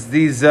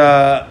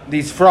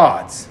these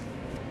frauds.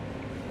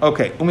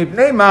 Okay.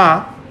 Umipnei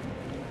ma.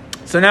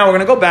 So now we're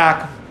going to go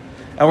back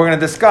and we're going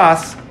to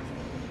discuss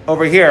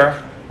over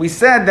here. We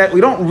said that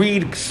we don't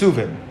read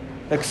ksuvim.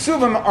 The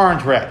ksuvim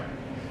aren't read.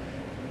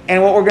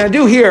 And what we're going to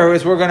do here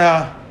is we're going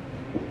to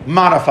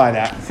modify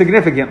that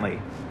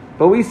significantly.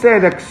 But we say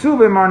that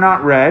ksuvim are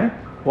not read.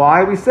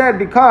 Why? We said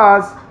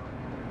because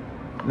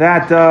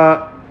that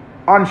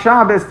on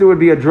Shabbos there would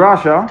be a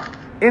drasha.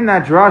 In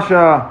that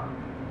drasha,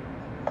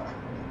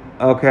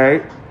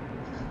 okay,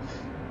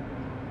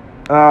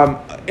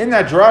 in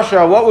that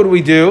drasha, what would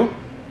we do?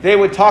 They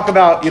would talk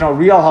about,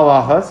 real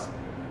halachas,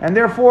 and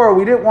therefore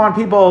we didn't want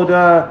people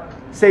to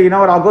say,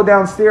 I'll go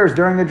downstairs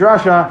during the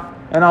drasha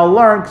and I'll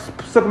learn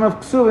psukim of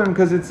ksuvim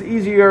because it's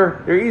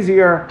easier, they're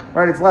easier,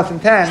 right? It's less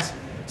intense.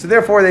 So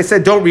therefore they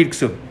said, don't read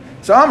ksuvim.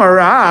 So Amar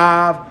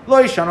Rav,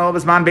 lo yishano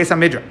b'zman beis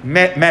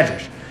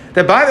medrash.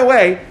 That, by the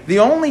way, the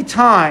only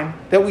time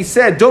that we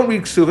said don't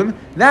read ksuvim,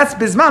 that's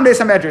bizman beis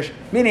medrash.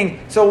 Meaning,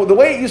 so the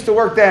way it used to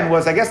work then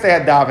was, I guess they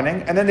had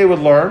davening, and then they would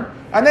learn,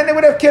 and then they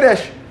would have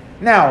kiddush.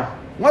 Now,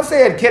 once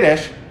they had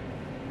kiddush,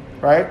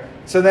 right?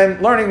 So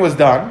then learning was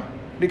done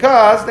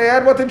because they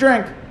had what to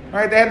drink,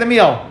 right? They had the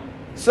meal.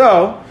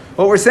 So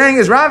what we're saying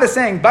is, Rav is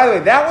saying, by the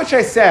way, that which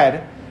I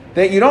said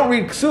that you don't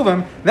read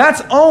ksuvim,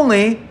 that's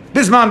only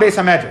bizman beis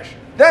medrash.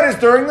 That is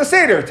during the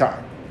Seder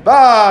time.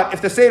 But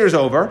if the Seder's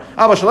over,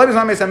 but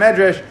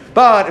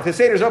if the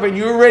Seder's over and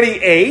you already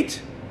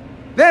ate,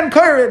 then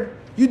Kairid,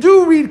 you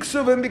do read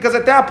ksuvim because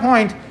at that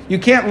point you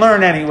can't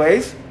learn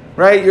anyways,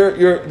 right?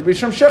 You're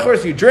Bisham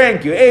Shechers, you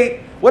drank, you ate,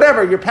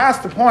 whatever, you're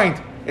past the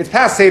point, it's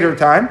past Seder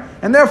time,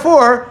 and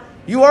therefore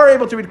you are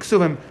able to read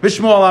ksuvim.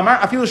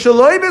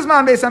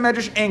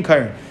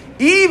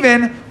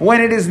 Even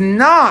when it is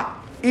not,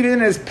 even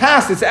when it is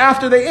past, it's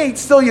after they ate,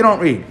 still you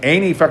don't read.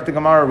 Aini fakta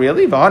Gemara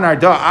really?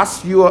 Narda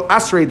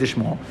asrei de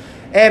Shmuel.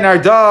 And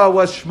Narda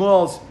was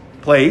Shmuel's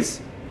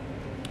place.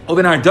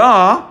 Over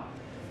Narda,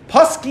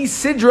 paski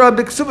sidra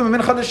b'ksuvim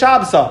mincha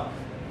d'shabsa.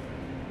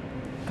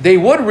 They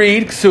would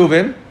read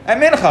ksuvim at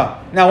mincha.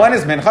 Now when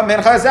is mincha?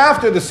 Mincha is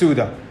after the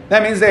suda.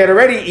 That means they had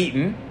already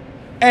eaten,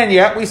 and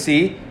yet we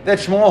see that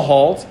Shmuel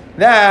holds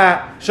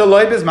that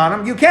shaloi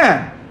bizmanam you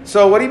can.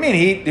 So what do you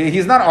mean?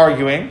 He's not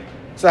arguing.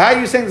 So how are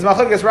you saying this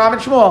machlokes Rav and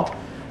Shmuel?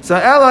 So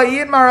Ella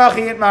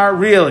Yitmar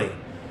really.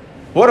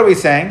 What are we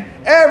saying?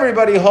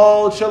 Everybody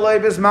holds Shalei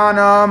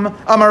Bismanam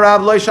Amarav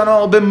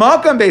Loishano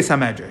B'Makam Beis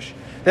HaMedrash.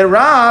 That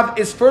Rav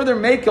is further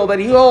makel that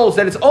he holds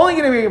that it's only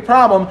going to be a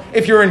problem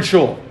if you're in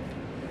shul.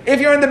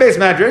 If you're in the Beis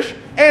Medrash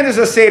and there's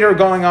a Seder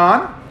going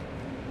on,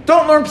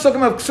 don't learn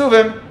Psukim of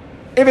Ksuvim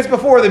if it's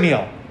before the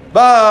meal.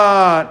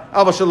 But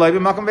Alva Shalei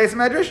B'Makam Beis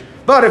HaMedrash.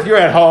 But if you're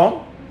at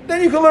home,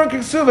 then you can learn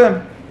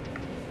Ksuvim.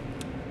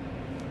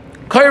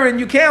 Kairin,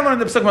 you can learn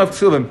the Psukim of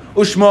Ksuvim.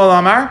 Ushmuel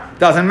Amar,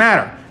 doesn't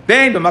matter.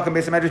 Bein b'makam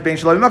beis medrash, bein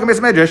shaloi b'makam beis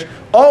medrash.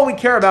 All we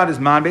care about is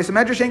man beis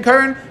medrash and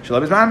Kairin.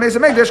 Shaloi man beis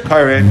medrash,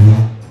 Kairin.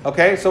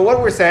 Okay, so what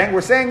we're saying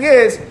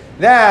is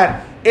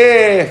that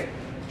if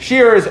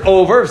Shir is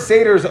over, if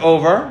Seder is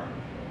over,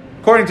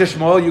 according to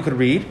Shmuel, you could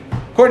read.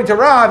 According to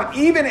Rav,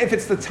 even if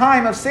it's the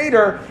time of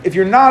Seder, if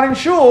you're not in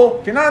shul,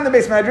 if you're not in the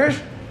beis medrash,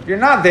 if you're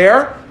not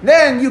there,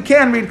 then you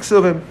can read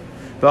Ksuvim.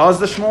 And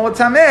that's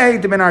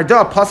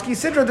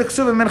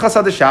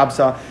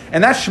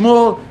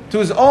Shmuel to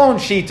his own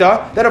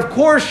shita, that of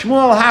course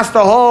Shmuel has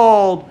to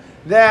hold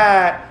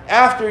that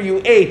after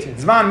you ate,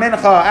 Zman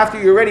Mincha, after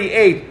you already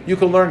ate, you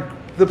can learn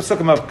the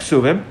Pesukim of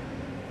Ksuvim.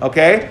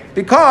 Okay?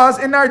 Because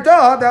in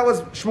Narda, that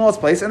was Shmuel's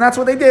place, and that's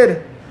what they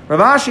did. Rav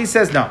Ashi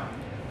says no.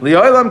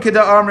 Li'olam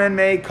kida amrin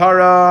me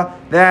kara,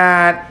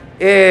 that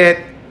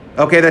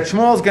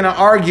Shmuel's going to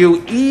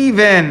argue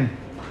even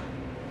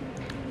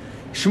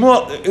that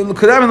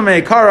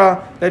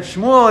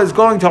Shmuel is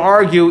going to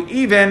argue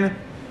even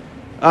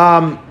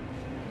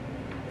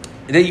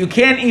that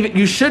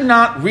you should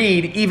not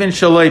read even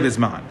Shalei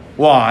Bizman.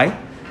 Why?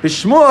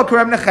 B'Shmuel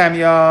Reb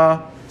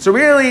Nechemia. So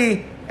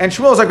really, and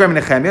Shmuel's like Reb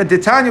Nechemia.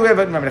 Ditanya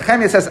Reb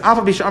Nechemia says,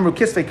 Alpha Bish Amru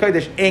Kisvei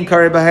Kodesh Ein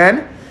Kare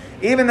Bahen.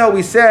 Even though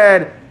we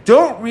said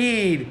don't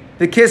read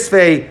the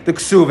Kisvei, the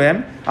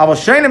Ksuvim, Aval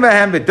Sheinim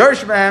Bahem,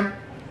 B'Darsh Bahem.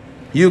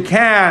 You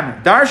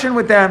can darshan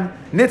with them.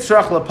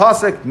 Nitzrach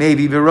lepasik,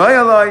 maybe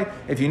v'royaloi.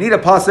 If you need a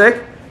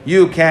pasik,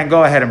 you can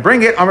go ahead and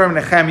bring it. Amr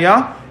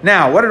Nechemia.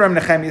 Now, what did Reb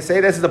Nechemia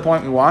say? This is the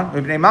point we want.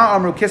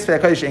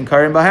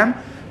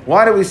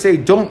 Why do we say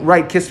don't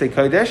write Kisvei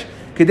Kodesh?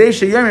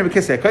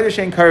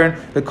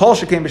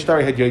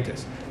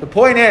 The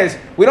point is,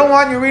 we don't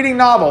want you reading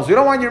novels. We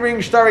don't want you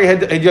reading Shtari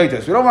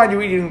Hedyotis. We don't want you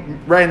reading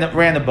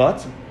random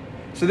butts.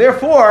 So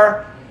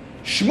therefore,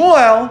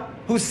 Shmuel,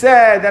 who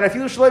said that if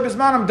you Shalei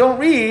Bizmanim don't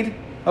read,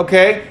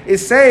 okay,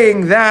 is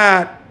saying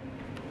that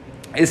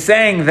he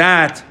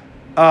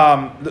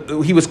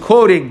was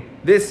quoting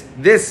this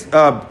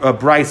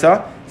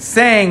brisa,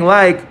 saying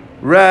like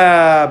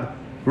Reb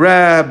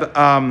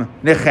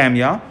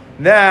Nechemia.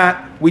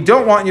 that we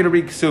don't want you to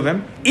read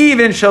ksuvim,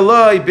 even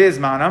shaloi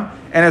bizmanam.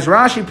 And as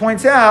Rashi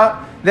points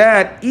out,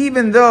 that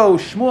even though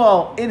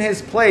Shmuel in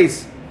his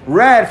place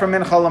read from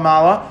Mincha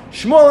Lamala,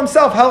 Shmuel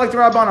himself held like the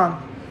Rabbanan.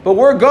 But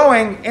we're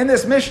going in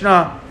this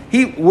Mishnah.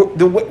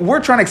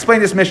 We're trying to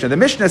explain this Mishnah. The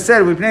Mishnah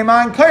said with Bnei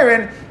Ma'an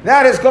Kairin,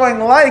 that is going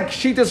like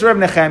Shitas Reb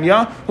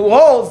Nechemya, who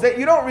holds that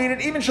you don't read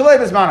it even Shalei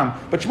Bizmanam.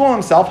 But Shmuel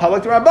himself held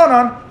like the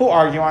Rabbanan, who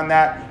argue on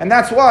that. And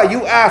that's why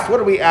you asked, what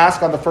did we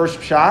ask on the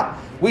first shot?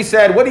 We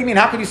said, what do you mean?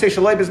 How could you say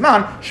Shalei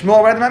Bizman?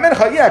 Shmuel read the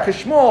Mincha. Yeah, because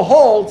Shmuel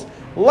holds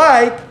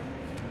like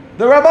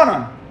the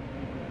Rabbanan.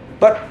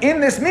 But in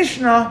this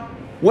Mishnah,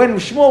 when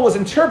Shmuel was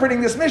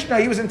interpreting this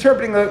Mishnah, he was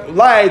interpreting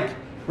like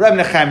Reb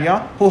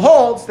Nechemya, who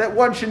holds that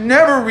one should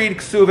never read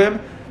Ksuvim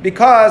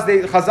because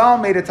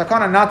Chazal made a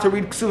takana not to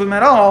read Ksuvim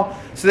at all,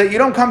 so that you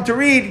don't come to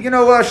read,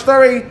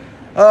 Shtari,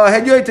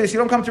 Hedyotis, you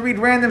don't come to read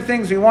random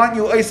things. We want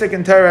you Isaac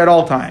and Torah at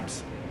all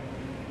times.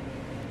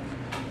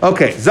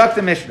 Okay, Zak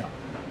the Mishnah.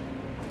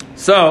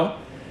 So,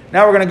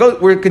 now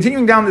we're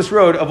continuing down this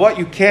road of what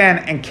you can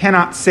and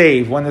cannot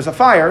save when there's a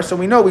fire. So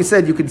we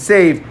said you could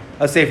save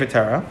a Sefer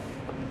Torah.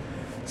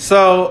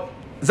 So,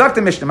 Zak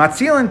the Mishnah,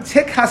 Matzilin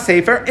tik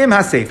ha-sefer im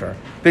ha-sefer,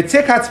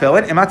 v'tik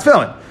ha-tfilin im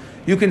ha-tfilin.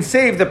 You can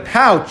save the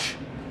pouch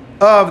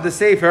of the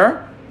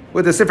Sefer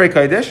with the Sefer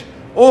Kodesh,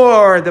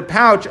 or the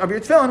pouch of your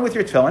tefillin with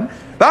your tefillin.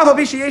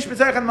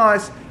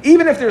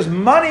 Even if there's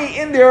money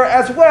in there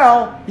as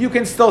well, you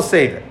can still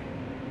save it.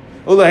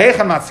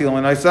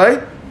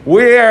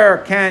 Where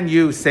can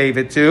you save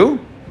it to?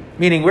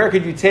 Meaning, where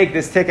could you take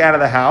this tick out of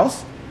the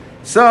house?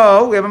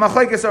 So, we have a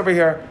machlekes over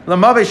here. The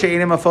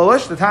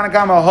Tanna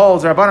Kama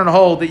holds, or Rabbanan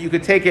hold, that you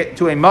could take it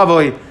to a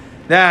mavoi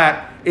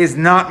that is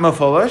not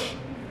mafulish.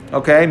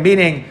 Okay,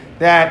 meaning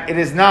that it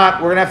is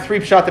not, we're going to have 3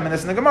 pshatim in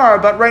this in the Gemara,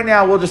 but right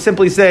now we'll just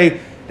simply say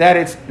that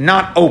it's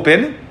not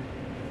open.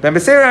 That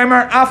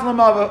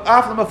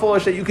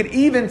you could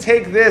even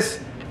take this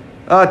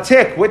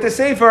tick with the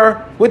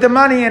sefer, with the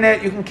money in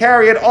it, you can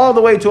carry it all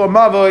the way to a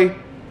mavoi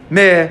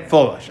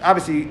me-fulish.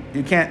 Obviously,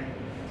 you can't,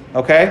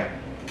 okay?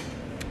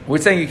 We're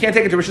saying you can't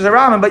take it to Rosh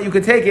Hashanah, but you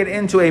could take it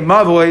into a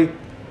mavoi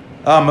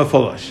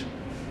me-fulish.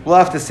 We'll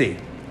have to see.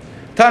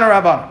 Tana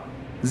Rabbanan,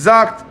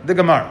 Zakt the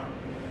Gemara.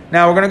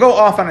 Now, we're going to go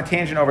off on a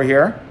tangent over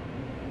here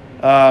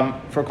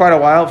for quite a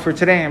while, for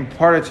today and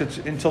part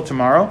of until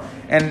tomorrow.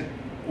 And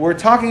we're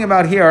talking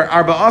about here,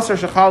 Arba Asar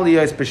Shechal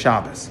Liyos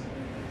B'Shabbos.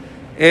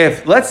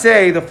 If, let's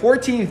say, the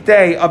 14th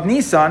day of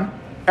Nisan,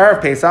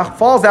 Erev Pesach,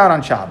 falls out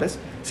on Shabbos,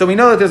 so we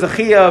know that there's a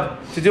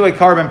chiyuv to do a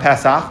Karban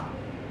Pesach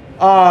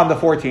on the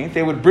 14th.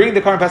 They would bring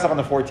the Karban Pesach on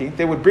the 14th.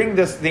 They would bring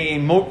the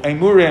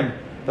Emurim,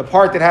 the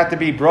part that had to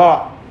be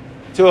brought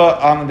to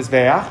on the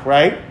Mizbeach,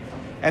 right?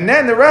 And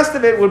then the rest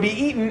of it would be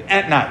eaten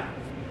at night.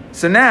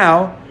 So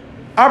now,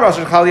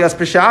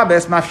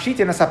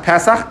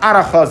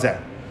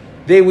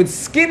 they would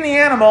skin the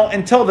animal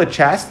until the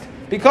chest,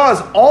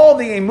 because all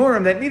the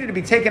emurim that needed to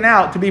be taken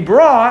out to be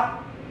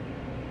brought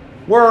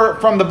were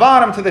from the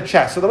bottom to the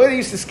chest. So the way they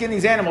used to skin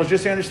these animals,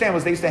 just so you understand,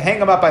 was they used to hang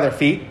them up by their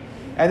feet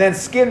and then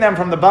skin them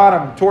from the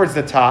bottom towards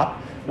the top.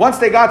 Once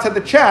they got to the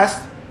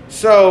chest,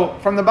 so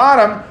from the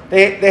bottom,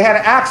 they had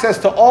access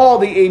to all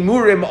the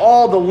emurim,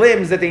 all the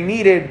limbs that they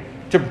needed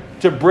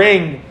to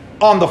bring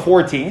on the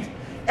 14th.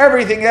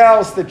 Everything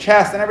else, the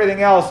chest and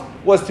everything else,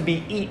 was to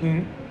be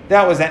eaten.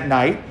 That was at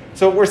night.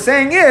 So what we're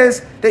saying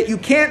is that you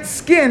can't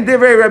skin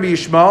Divrei Rabbi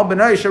Yishmael.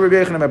 Rabbi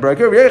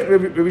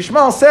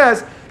Yishmael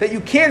says that you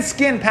can't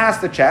skin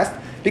past the chest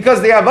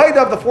because the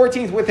Avodah of the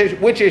 14th,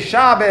 which is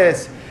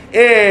Shabbos,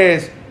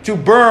 is to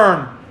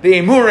burn the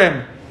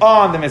emurim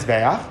on the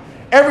Mizbeach.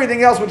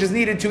 Everything else which is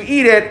needed to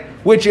eat it,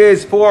 which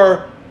is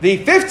for the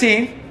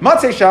 15th,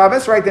 Matzei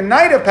Shabbos, right, the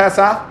night of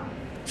Pesach.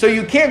 So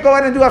you can't go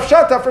ahead and do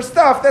Hafshata for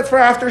stuff that's for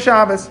after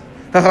Shabbos.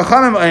 The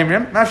Chachamim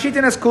Oimrim,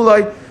 Mafshitin es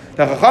Kuloi.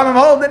 The Chachamim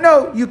hold that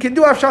no, you can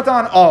do Hafshata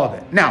on all of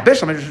it. Now,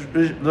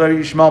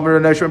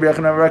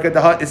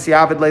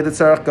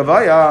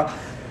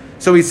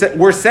 so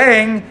we're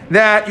saying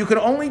that you can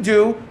only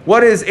do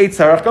what is a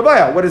tzarech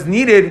gavaya, what is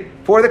needed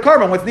for the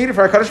carbon, what's needed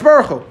for HaKadosh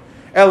Baruch Hu.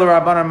 El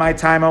Rabbanan my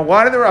time.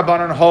 Why do the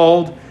Rabbanan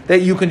hold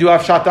that you can do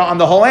Hafshata on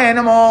the whole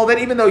animal, that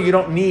even though you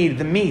don't need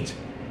the meat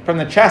from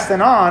the chest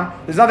and on,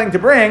 there's nothing to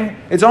bring,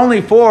 it's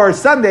only for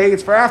Sunday,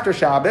 it's for after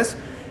Shabbos.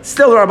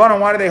 Still, the Rabbanan,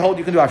 why do they hold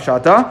you can do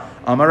Hafshata?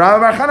 Why?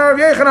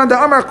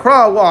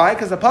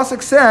 Because the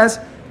pasuk says,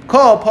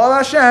 "Kol Pal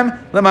Hashem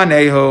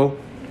Lemanehu."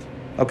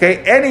 Okay,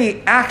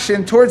 any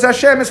action towards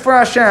Hashem is for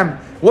Hashem.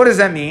 What does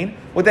that mean?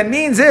 What that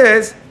means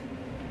is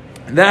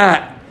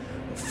that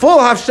full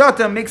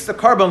Hafshata makes the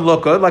carbon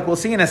look good, like we'll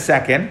see in a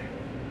second,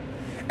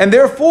 and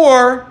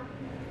therefore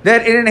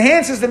that it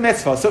enhances the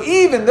mitzvah. So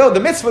even though the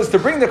mitzvah is to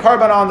bring the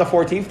carbon on the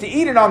 14th, to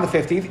eat it on the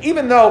 15th,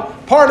 even though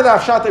part of the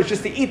Hafshata is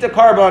just to eat the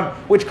carbon,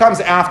 which comes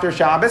after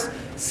Shabbos,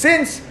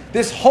 since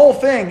this whole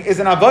thing is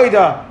an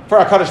avodah for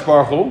HaKadosh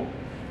Baruch Hu,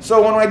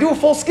 so when I do a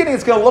full skinning,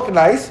 it's going to look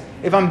nice.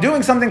 If I'm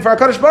doing something for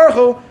HaKadosh Baruch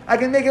Hu, I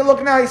can make it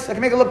look nice. I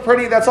can make it look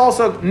pretty. That's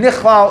also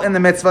nichlal in the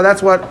mitzvah.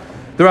 That's what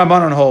the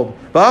Rabbanon hold.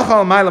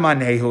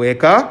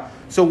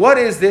 So what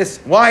is this?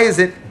 Why is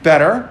it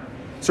better?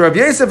 So Rav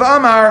Yosef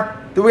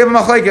Amar, do we have a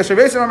machlekes? Rav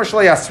Yosef Amar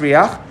Shalei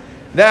Yasriach,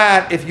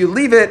 that if you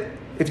leave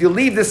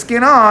the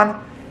skin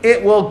on,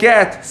 it will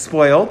get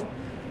spoiled.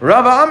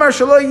 Rav Amar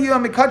Shalei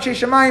Yiyah Mikadshe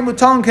Shemayim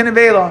Mutalin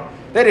Kenevela,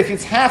 that if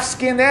it's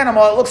half-skinned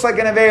animal, it looks like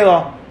an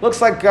avela. Looks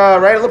like,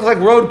 right? It looks like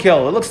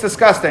roadkill. It looks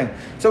disgusting.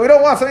 So we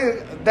don't want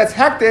something that's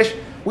hektish.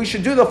 We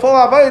should do the full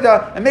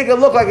avodah and make it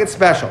look like it's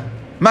special.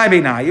 My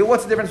benayu.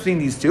 What's the difference between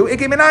these two? Ike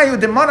benayu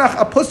demanach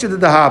apusya de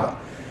dahava.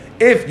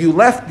 If you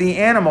left the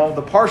animal,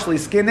 the partially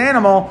skinned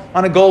animal,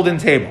 on a golden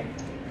table,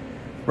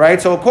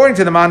 right? So according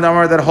to the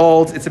mandamar that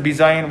holds it's a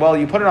bizayin, well,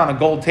 you put it on a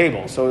gold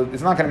table, so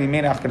it's not going to be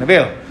menach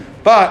kenavela.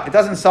 But it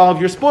doesn't solve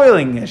your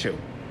spoiling issue.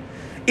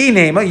 Or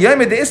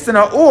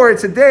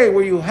it's a day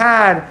where you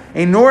had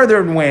a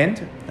northern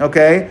wind,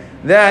 okay,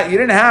 that you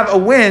didn't have a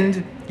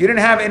wind, you didn't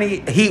have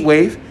any heat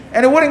wave,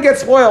 and it wouldn't get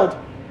spoiled.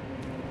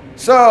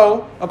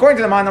 So, according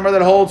to the man number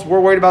that holds, we're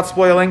worried about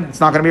spoiling, it's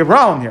not going to be a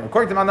problem here.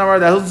 According to the man number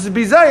that holds, it's a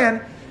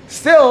bizayin,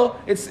 still,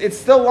 it's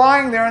still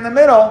lying there in the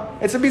middle,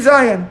 it's a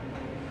bizayin.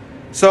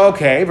 So,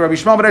 okay, what's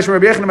he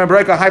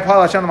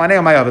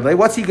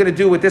going to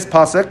do with this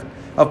pasuk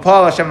of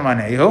Paul Hashem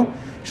Manehu?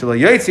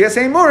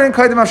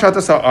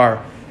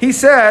 He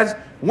says,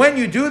 when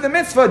you do the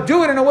mitzvah,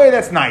 do it in a way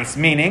that's nice.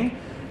 Meaning,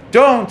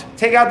 don't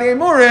take out the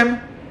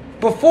emurim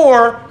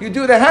before you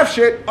do the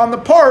hefshit on the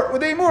part where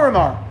the emurim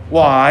are.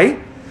 Why?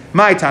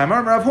 My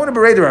timer,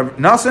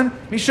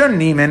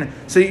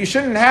 so you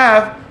shouldn't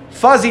have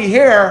fuzzy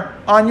hair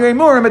on your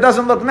emurim. It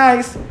doesn't look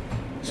nice.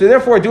 So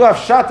therefore, do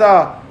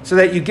hafshata so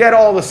that you get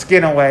all the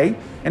skin away,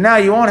 and now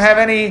you won't have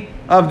any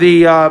of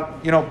the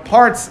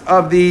parts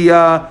of the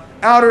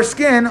outer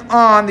skin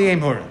on the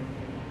emurim.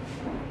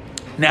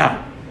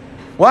 Now,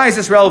 why is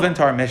this relevant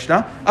to our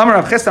Mishnah? What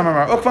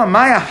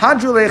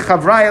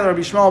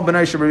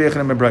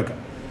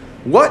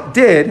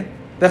did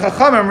the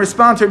Chachamim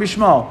respond to Rabbi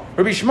Shmuel?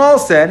 Rabbi Shmuel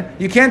said,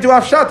 you can't do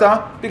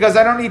Hafshata because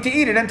I don't need to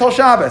eat it until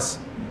Shabbos.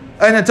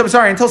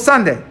 Until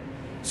Sunday.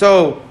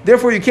 So,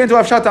 therefore, you can't do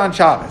Hafshata on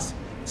Shabbos.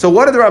 So,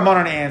 what did the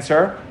Rabbanan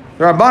answer?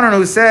 The Rabbanan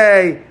who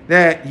say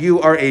that you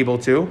are able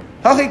to.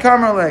 Hachi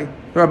Karmelei.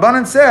 The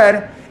Rabbanan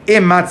said,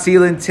 Im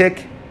matzilin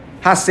tik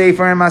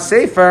hasefer and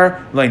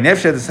masefer loy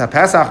nefshed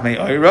pesach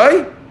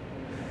me'oiroi.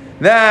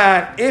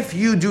 That if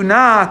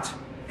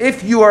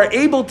you are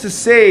able to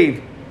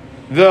save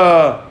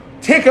the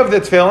tick of the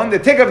tefillin, the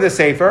tick of the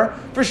sefer,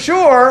 for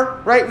sure,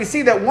 right? We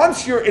see that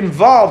once you're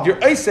involved,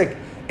 you're Isaac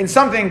in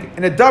something,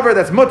 in a davar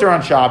that's mutter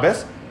on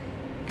Shabbos,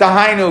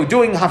 dahainu,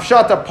 doing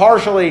hafshata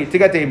partially to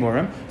get the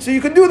emurim, so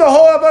you can do the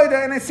whole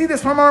avodah, and I see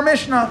this from our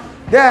Mishnah,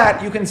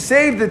 that you can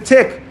save the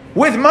tick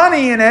with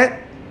money in it.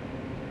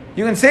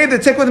 You can save the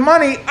tick with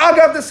money,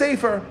 agav the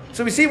sefer.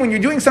 So we see when you're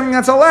doing something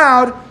that's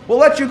allowed, we'll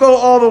let you go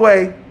all the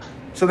way.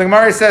 So the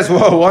Gemara says,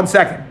 whoa, 1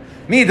 second.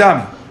 Mi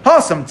dami.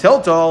 Hasam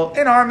tiltol.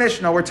 In our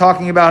Mishnah, we're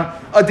talking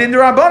about a din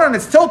d'Rabbanan,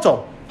 it's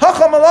tiltol.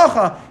 Hacha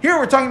malacha. Here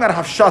we're talking about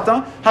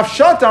hafshata.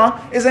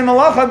 Hafshata is a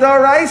malacha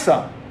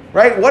da'araisa.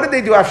 Right? What did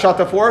they do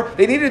hafshata for?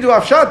 They needed to do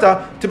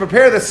hafshata to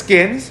prepare the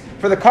skins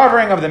for the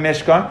covering of the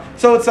Mishkan.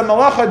 So it's a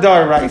malacha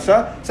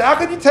da'araisa. So how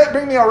could you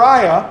bring me a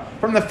raya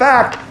from the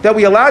fact that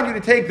we allowed you to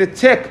take the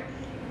tick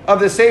of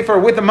the sefer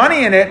with the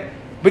money in it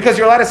because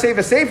you're allowed to save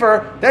a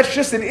sefer? That's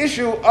just an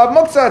issue of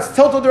muktzah. It's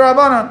tiltul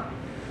d'Rabbanan.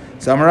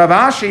 So Rav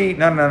Ashi,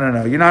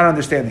 no, you're not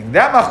understanding.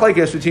 That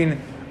machlekes between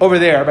over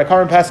there by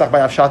Karban Pesach by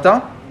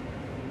Hafshata,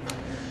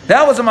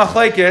 that was a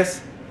machlekes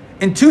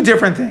in two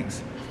different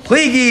things.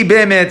 Pligi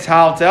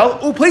b'mitaltel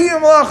upligi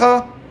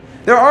b'malacha.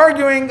 They're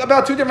arguing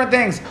about two different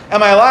things.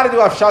 Am I allowed to do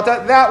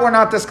Hafshata? That we're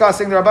not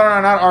discussing. The Rabbanan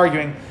are not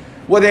arguing.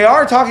 What they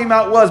are talking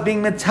about was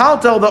being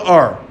mitaltel the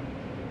ar.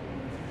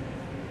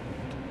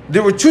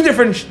 There were two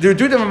different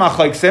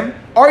machleksim.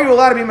 Are you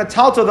allowed to be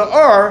mitaltel the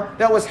ar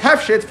that was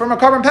hefshit from a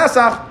Karban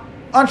Pesach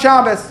on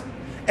Shabbos?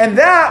 And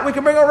that we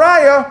can bring a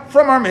raya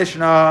from our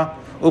Mishnah.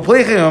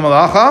 Pligi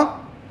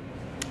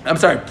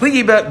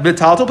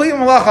b'taltel pligi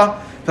b'malacha.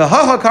 The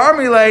Hacha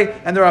Karmile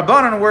and the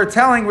Rabbanan were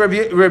telling Rabbi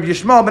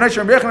Yishmael ben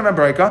Asher ben Brechan ben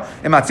Bereka,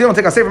 and Matzil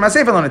take a sefer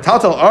Masefer on a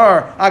Taltal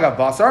Ar Agav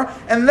Basar,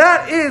 and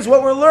that is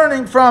what we're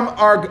learning from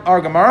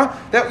our Gemara.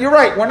 That you're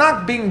right, we're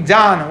not being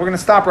done. We're going to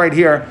stop right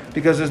here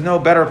because there's no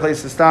better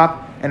place to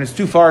stop, and it's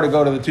too far to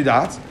go to the two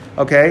dots.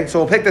 Okay, so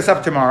we'll pick this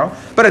up tomorrow.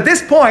 But at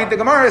this point, the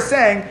Gemara is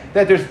saying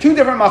that there's two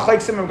different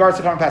machleksim in regards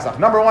to Karban Pesach.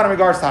 Number one, in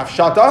regards to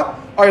Hafshata,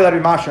 are you allowed to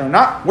be mashir or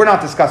not? We're not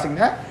discussing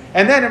that.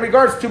 And then in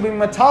regards to being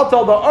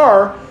Mataltal the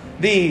Ar,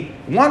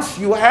 once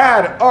you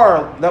had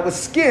ar that was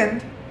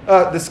skinned,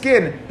 the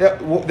skin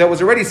that was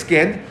already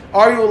skinned,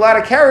 are you allowed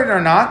to carry it or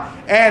not?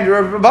 And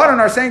Rabbanan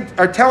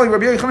are telling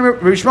Rabbi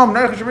Yishmael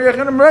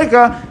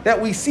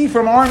that we see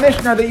from our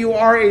Mishnah that you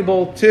are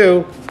able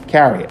to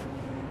carry it.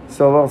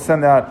 So we'll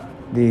send out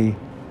the.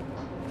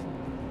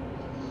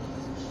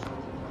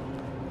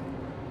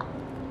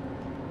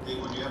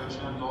 Would you have a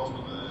chance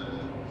also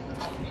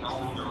the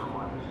calendar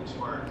one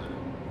expired to?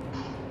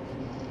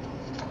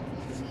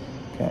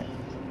 Okay.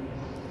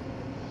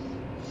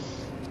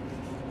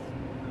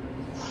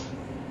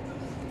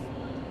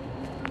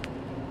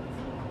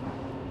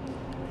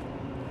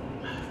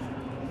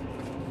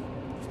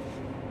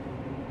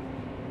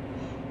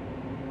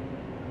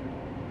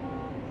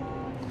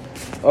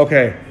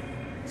 Okay,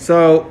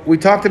 so we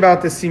talked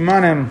about the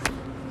simanim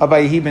of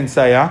Vayehi ben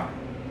Saya.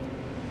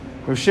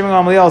 Rav Shimon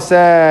Gamliel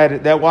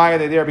said that why are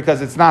they there?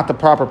 Because it's not the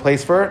proper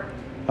place for it.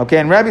 Okay,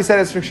 and Rabbi said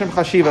it's Rishim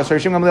Chashiva, so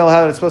Rav Shimon Gamliel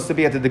held it's supposed to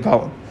be at the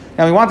Degalim.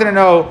 Now we wanted to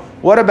know,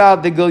 what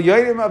about the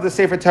Gilyonim of the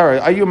Sefer Torah?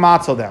 Are you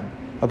matzel them?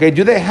 Okay,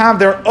 do they have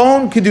their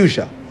own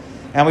Kedusha?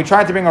 And we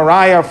tried to bring a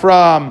raya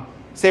from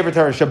Sefer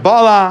Torah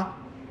Shabbalah,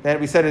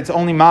 that we said it's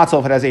only matzel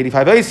if it has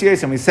 85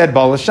 Oisiyos, and we said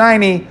Bala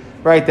Shiny,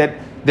 right,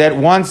 that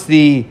once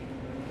the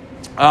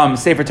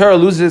Sefer Torah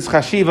loses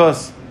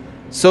Chashivas,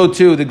 so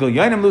too the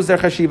Gilyonim lose their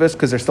Chashivas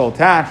because they're still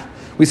attached.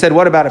 We said,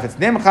 what about if it's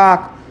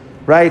Nimchak,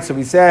 right? So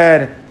we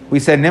said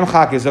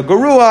Nimchak is a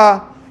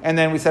Garua, and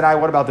then we said,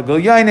 what about the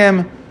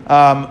Gilyonim?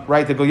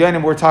 Right, the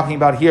Gilyonim we're talking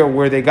about here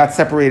where they got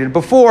separated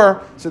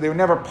before, so they were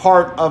never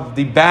part of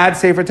the bad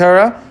Sefer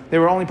Torah. They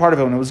were only part of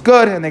it when it was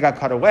good, and they got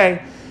cut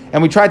away.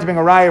 And we tried to bring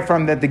a raya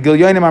from that the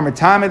Gilyonim are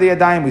Mitame the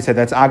Yadayim. We said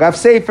that's Agav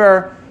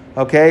Sefer.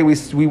 Okay,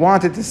 we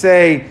wanted to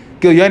say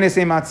Gilyonis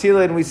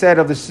Matzila, and we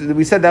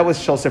said that was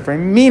Shel Sefer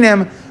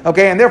Minim.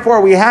 Okay, and therefore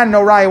we had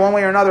no raya one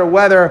way or another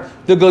whether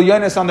the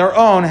Gilyonis on their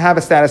own have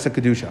a status of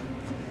Kedusha.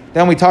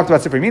 Then we talked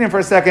about Sefer Minim for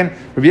a second.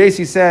 Rabbi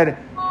Yossi said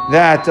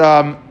that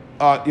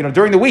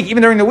during the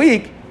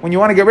week, when you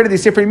want to get rid of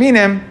these Sefer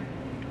Minim,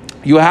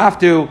 you have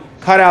to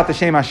cut out the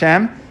Shem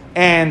Hashem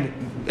and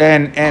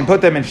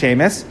put them in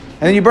Shemus,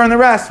 and then you burn the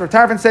rest. Rav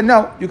Tarfon said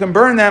no, you can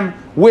burn them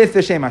with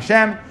the Shem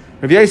Hashem.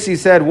 Rav Yossi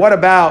said, what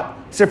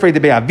about Sifrei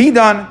Debei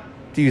Avidan?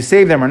 Do you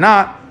save them or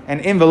not? And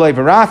in V'loi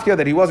V'rafya,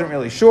 that he wasn't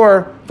really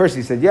sure. First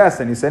he said yes,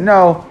 then he said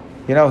no.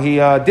 He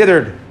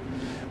dithered.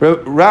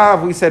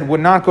 Rav, we said,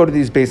 would not go to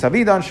these Beis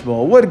Avidan.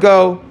 Shmuel would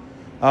go.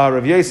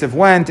 Rav Yosef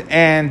went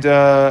and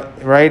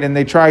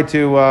they tried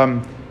to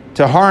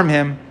harm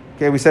him.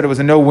 Okay, we said it was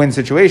a no-win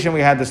situation.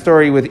 We had the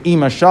story with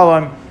Ima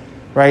Shalom,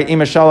 right?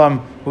 Ima Shalom,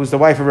 who's the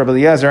wife of Rabbi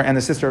Eliezer and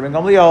the sister of Ben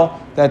Gamliel,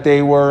 that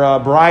they were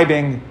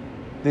bribing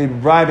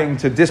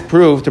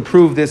to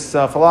prove this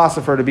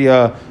philosopher to be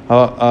a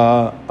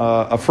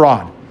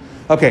fraud.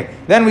 Okay,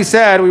 then we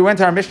went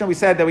to our Mishnah. We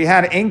said that we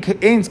had Ein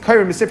Kairim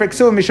Misifrei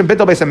Ksuvim Mishum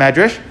Bittul Beis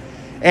HaMedrash,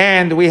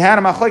 and we had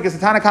a machlokes. The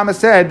Tanna Kama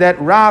said that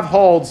Rav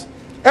holds.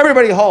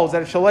 Everybody holds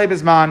that if Shalei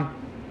Bizman,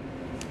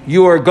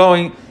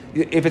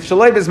 if it's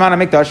Shalei Bizman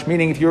HaMikdash,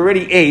 meaning if you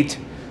already ate,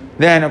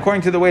 then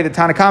according to the way the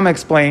Tanna Kama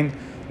explained,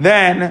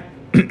 then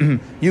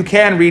you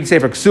can read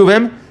Sefer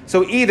Ksuvim.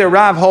 So either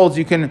Rav holds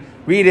you can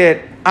read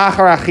it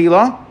Achar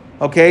Achila,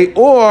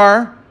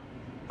 or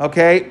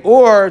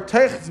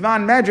Teich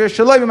Zman Medrash,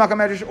 Shalei B'makam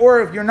Medrash,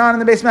 or if you're not in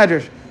the base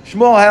Medrash.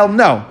 Shmuel held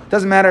no.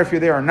 Doesn't matter if you're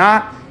there or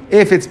not.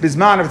 If it's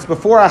Bizman, if it's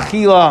before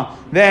Achila,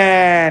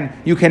 then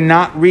you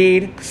cannot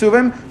read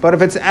Ksuvim. But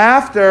if it's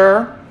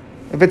after,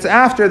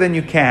 then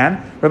you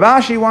can. Rav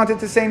Ashi wanted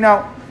to say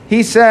no.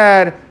 He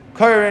said,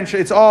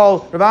 it's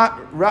all, Rav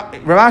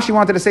Ashi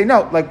wanted to say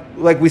no,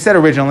 like we said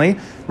originally.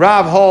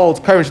 Rav holds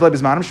Kairin Shalei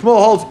Bizmanim.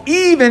 Shmuel holds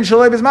even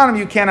Shalei Bizmanim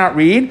you cannot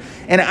read.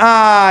 And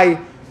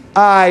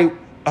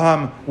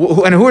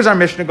and who is our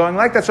Mishnah going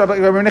like? That's Rabbi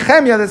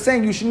Nechemia that's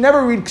saying you should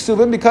never read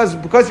Ksuvim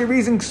because you're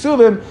reading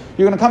Ksuvim,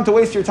 you're going to come to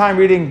waste your time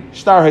reading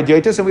Shtar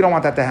Hadyotis, and we don't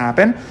want that to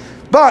happen.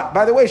 But,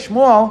 by the way,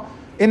 Shmuel,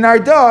 in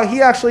Narda,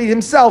 he actually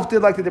himself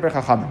did like the Divrei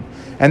Chachamim.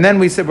 And then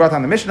we brought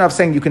on the Mishnah of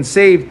saying you can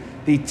save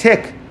the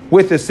tick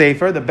with the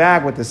Sefer, the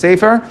bag with the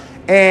Sefer,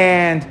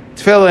 and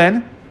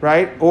Tefillin,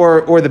 right?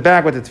 Or the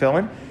bag with the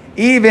Tefillin,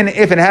 even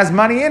if it has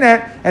money in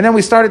it. And then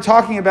we started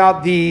talking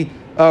about the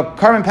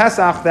Karban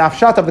Pesach, the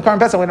Afshat of the Karban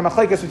Pesach, with a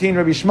machlekes between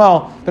Rabbi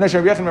Shmuel, Bnei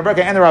Rabbi Yechon,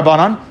 and the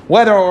Rabbanan,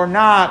 whether or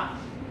not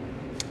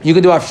you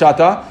can do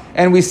Afshata.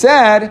 And we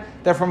said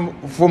that from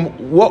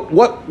what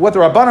the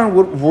Rabbanan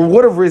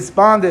would have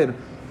responded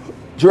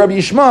to Rabbi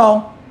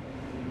Yishmael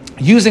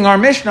using our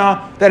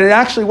Mishnah, that it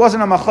actually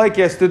wasn't a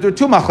machlekes. There were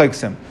two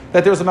machlekesim.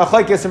 That there was a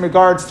machlekes in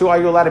regards to, are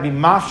you allowed to be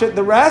mafshit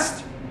the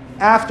rest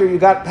after you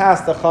got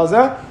past the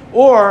chaza,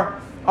 or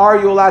are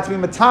you allowed to be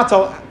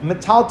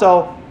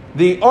metalto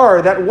the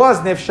that was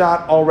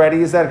nifshat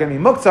already? Is that going to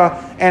be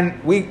muktzah?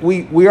 And we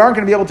aren't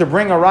going to be able to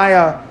bring a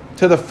raya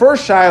to the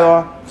first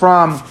shaila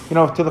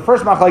to the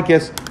first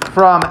machlekes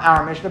from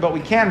our Mishnah, but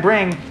we can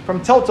bring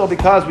from Tiltel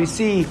because we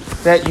see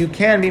that you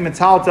can be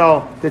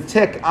metaltel the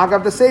tick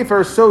agav the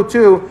sefer, so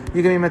too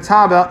you can be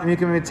metaltel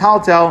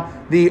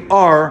the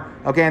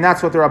okay, and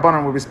that's what the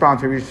Rabbanan would respond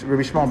to Rabbi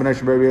Shmuel ben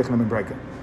Yeshua ben Yechon ben Breka.